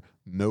see here,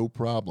 no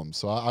problem.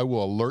 So I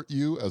will alert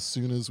you as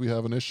soon as we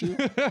have an issue,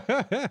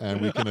 and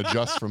we can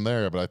adjust from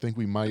there. But I think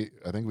we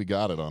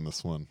got it on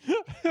this one.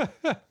 I'm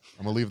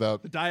gonna leave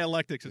that. The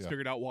dialectics has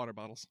figured out water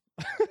bottles.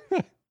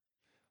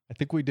 I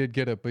think we did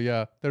get it, but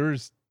yeah, I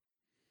was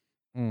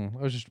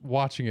just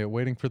watching it,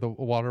 waiting for the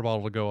water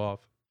bottle to go off.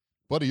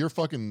 Buddy, you're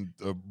fucking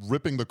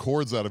ripping the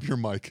cords out of your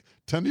mic.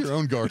 Tend to your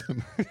own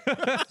garden.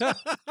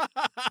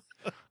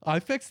 I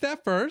fixed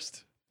that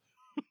first.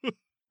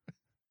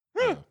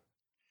 Yeah.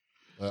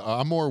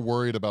 I'm more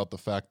worried about the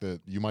fact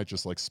that you might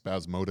just like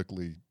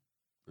spasmodically.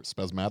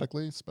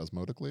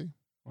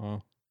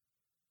 Oh.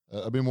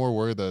 I'd be more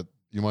worried that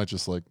you might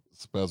just like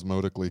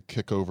spasmodically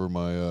kick over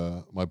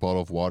my my bottle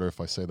of water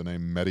if I say the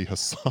name Mehdi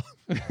Hassan.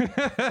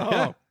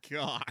 Oh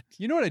God!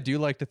 You know what I do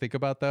like to think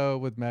about though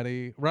with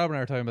Mehdi? Rob and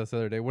I were talking about this the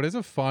other day. What is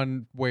a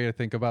fun way to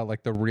think about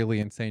like the really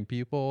insane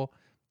people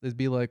is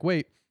be like,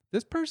 wait,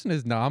 this person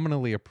is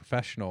nominally a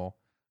professional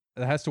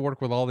that has to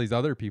work with all these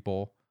other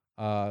people,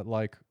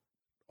 like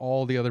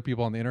all the other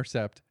people on The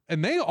Intercept,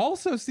 and they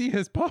also see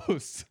his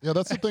posts. Yeah,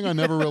 that's the thing I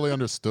never really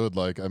understood.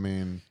 Like, I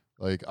mean,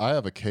 like I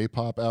have a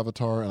K-pop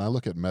avatar, and I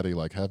look at Mehdi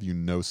like, have you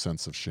no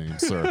sense of shame,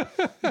 sir?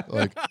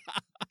 Like,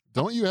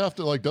 don't you have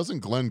to like? Doesn't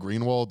Glenn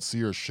Greenwald see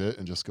your shit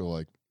and just go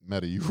like,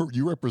 Mehdi,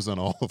 you represent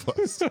all of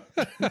us?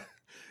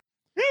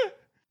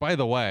 By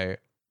the way,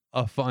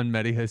 a fun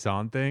Mehdi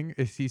Hassan thing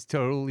is he's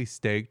totally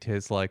staked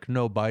his like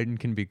no Biden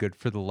can be good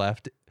for the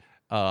left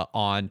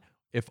on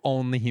if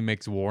only he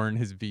makes Warren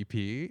his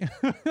VP.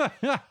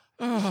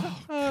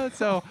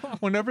 So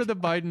whenever the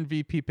Biden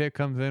VP pick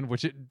comes in,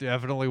 which it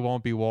definitely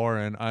won't be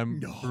Warren,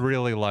 I'm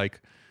really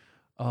like,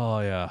 oh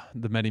yeah,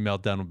 the Mehdi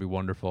meltdown will be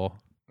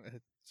wonderful.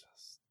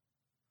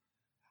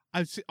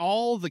 I've seen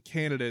all the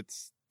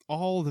candidates,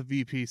 all the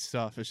VP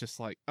stuff is just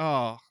like,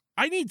 oh,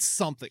 I need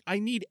something. I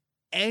need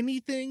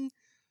anything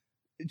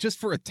just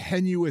for a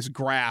tenuous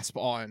grasp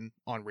on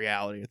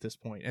reality at this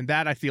point. And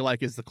that I feel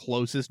like is the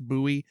closest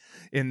buoy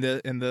in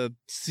the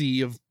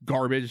sea of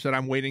garbage that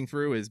I'm wading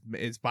through is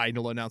Biden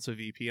will announce a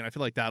VP. And I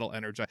feel like that'll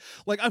energize.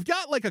 Like I've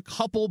got like a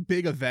couple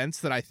big events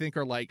that I think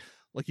are like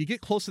you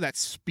get close to that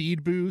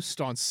speed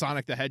boost on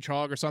Sonic the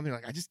Hedgehog or something.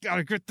 Like I just got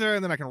to get there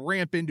and then I can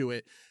ramp into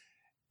it.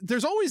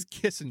 There's always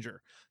Kissinger.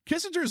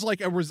 Kissinger's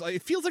like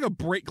it feels like a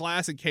break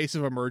glass in case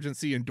of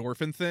emergency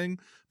endorphin thing,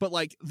 but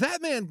like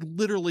that man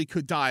literally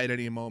could die at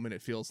any moment,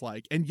 it feels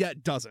like, and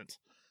yet doesn't.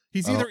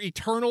 He's either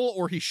eternal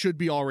or he should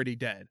be already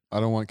dead. I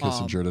don't want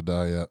Kissinger to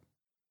die yet.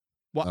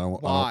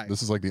 Why?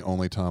 This is like the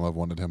only time I've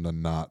wanted him to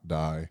not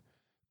die,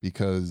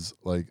 because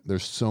like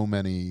there's so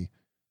many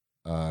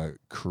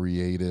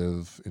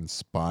creative,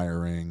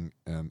 inspiring,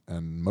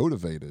 and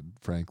motivated,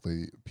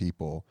 frankly,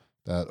 people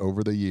that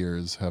over the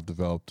years have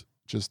developed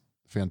just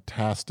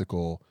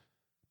fantastical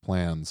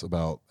plans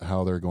about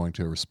how they're going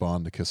to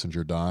respond to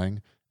Kissinger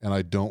dying. And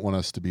I don't want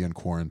us to be in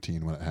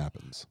quarantine when it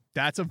happens.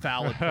 That's a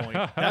valid point.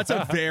 That's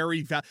a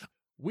very valid.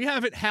 We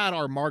haven't had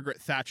our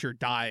Margaret Thatcher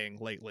dying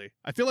lately.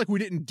 I feel like we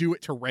didn't do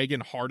it to Reagan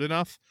hard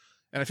enough.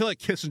 And I feel like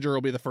Kissinger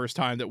will be the first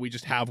time that we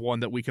just have one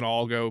that we can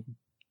all go,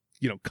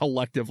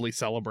 collectively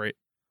celebrate.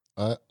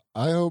 I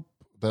hope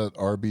that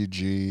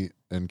RBG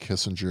and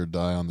Kissinger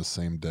die on the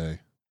same day.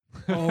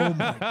 Oh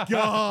my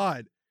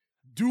God.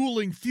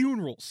 Dueling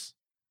funerals.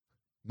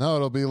 No,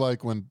 it'll be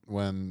like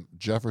when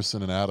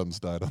Jefferson and Adams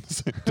died on the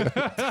same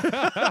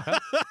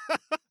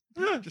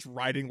day. Just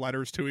writing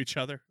letters to each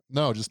other.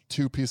 No, just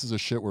two pieces of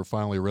shit we're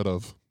finally rid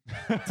of.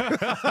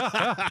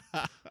 The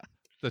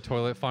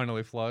toilet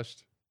finally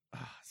flushed.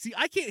 See,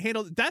 I can't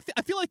handle that.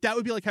 I feel like that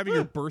would be like having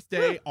your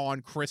birthday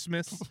on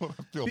Christmas. I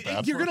feel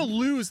bad You're gonna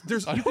lose. You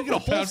can get a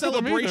whole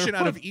celebration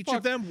out of each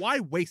of them. Why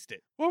waste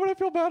it? Why would I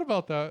feel bad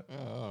about that?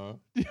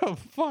 Yeah,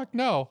 fuck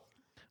no.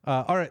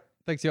 All right.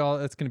 Thanks, y'all.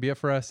 That's going to be it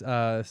for us.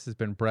 This has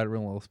been Brett,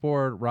 Real Little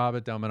Sport, Rob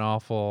at Dumb and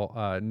Awful,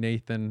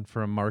 Nathan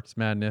from Marks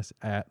Madness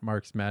at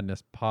Marks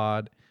Madness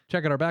Pod.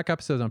 Check out our back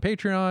episodes on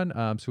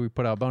Patreon. So we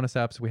put out bonus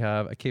apps. We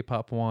have a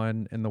K-pop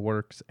one in the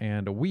works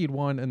and a weed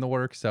one in the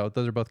works. So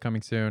those are both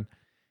coming soon.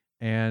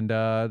 And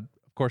of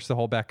course, the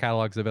whole back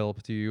catalog is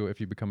available to you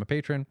if you become a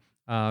patron.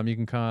 You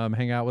can come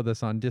hang out with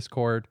us on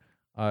Discord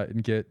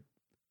and get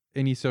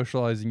any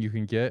socializing you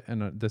can get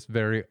in this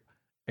very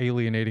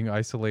alienating,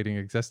 isolating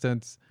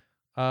existence.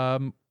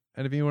 And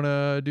if you want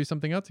to do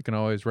something else, you can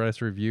always write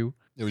us a review.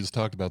 Yeah, we just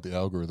talked about the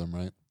algorithm,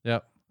 right?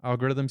 Yep.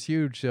 Algorithm's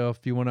huge. So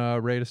if you want to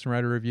rate us and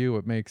write a review,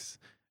 it makes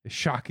a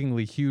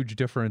shockingly huge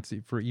difference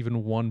for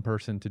even one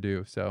person to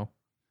do. So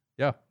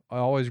yeah, I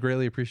always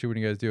greatly appreciate when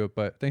you guys do it.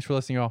 But thanks for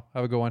listening, y'all.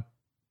 Have a good one.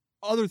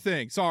 Other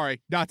thing,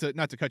 sorry, not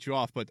to cut you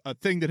off, but a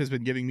thing that has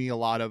been giving me a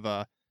lot of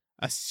a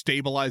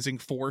stabilizing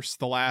force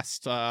the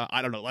last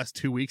last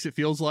 2 weeks, it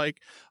feels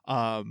like.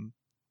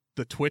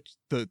 The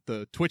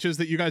Twitches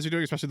that you guys are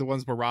doing, especially the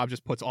ones where Rob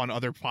just puts on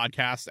other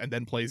podcasts and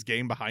then plays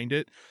game behind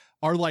it,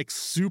 are like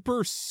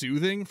super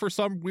soothing for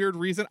some weird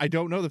reason. I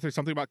don't know if there's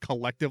something about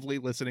collectively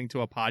listening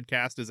to a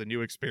podcast is a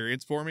new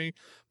experience for me,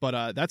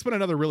 but that's been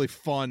another really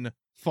fun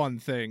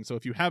thing. So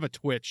if you have a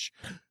Twitch,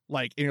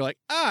 and you're like,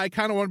 I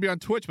kind of want to be on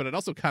Twitch, but I'd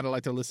also kind of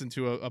like to listen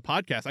to a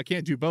podcast. I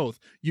can't do both.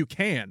 You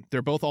can.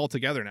 They're both all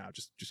together now.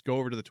 Just go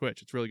over to the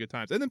Twitch. It's really good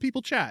times. And then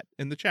people chat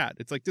in the chat.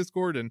 It's like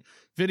Discord and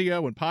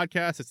video and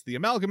podcasts. It's the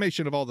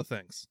amalgamation of all the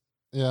things.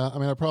 Yeah, I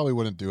mean, I probably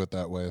wouldn't do it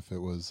that way if it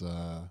was,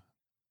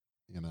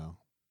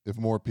 if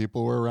more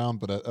people were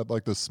around. But at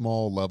like the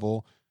small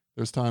level,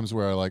 there's times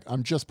where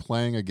I'm just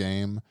playing a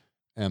game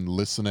and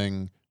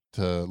listening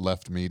to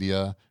Left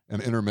Media and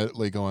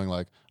intermittently going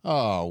like,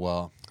 oh,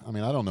 well, I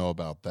mean, I don't know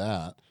about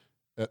that,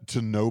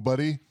 to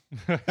nobody.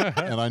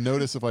 And I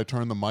notice if I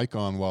turn the mic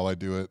on while I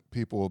do it,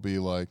 people will be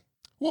like,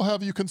 well,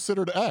 have you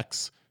considered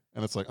X?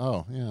 And it's like,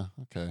 oh, yeah,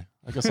 okay.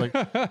 I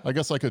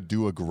guess I could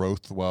do a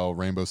growth while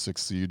Rainbow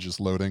Six Siege is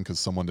loading because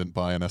someone didn't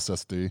buy an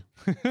SSD.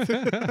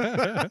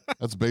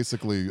 That's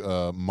basically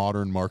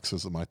modern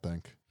Marxism, I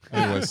think.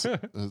 Anyways,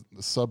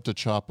 sub to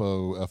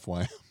Chapo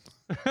FYM.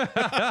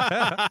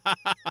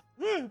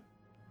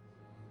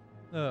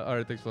 All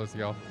right, thanks for listening,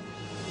 y'all.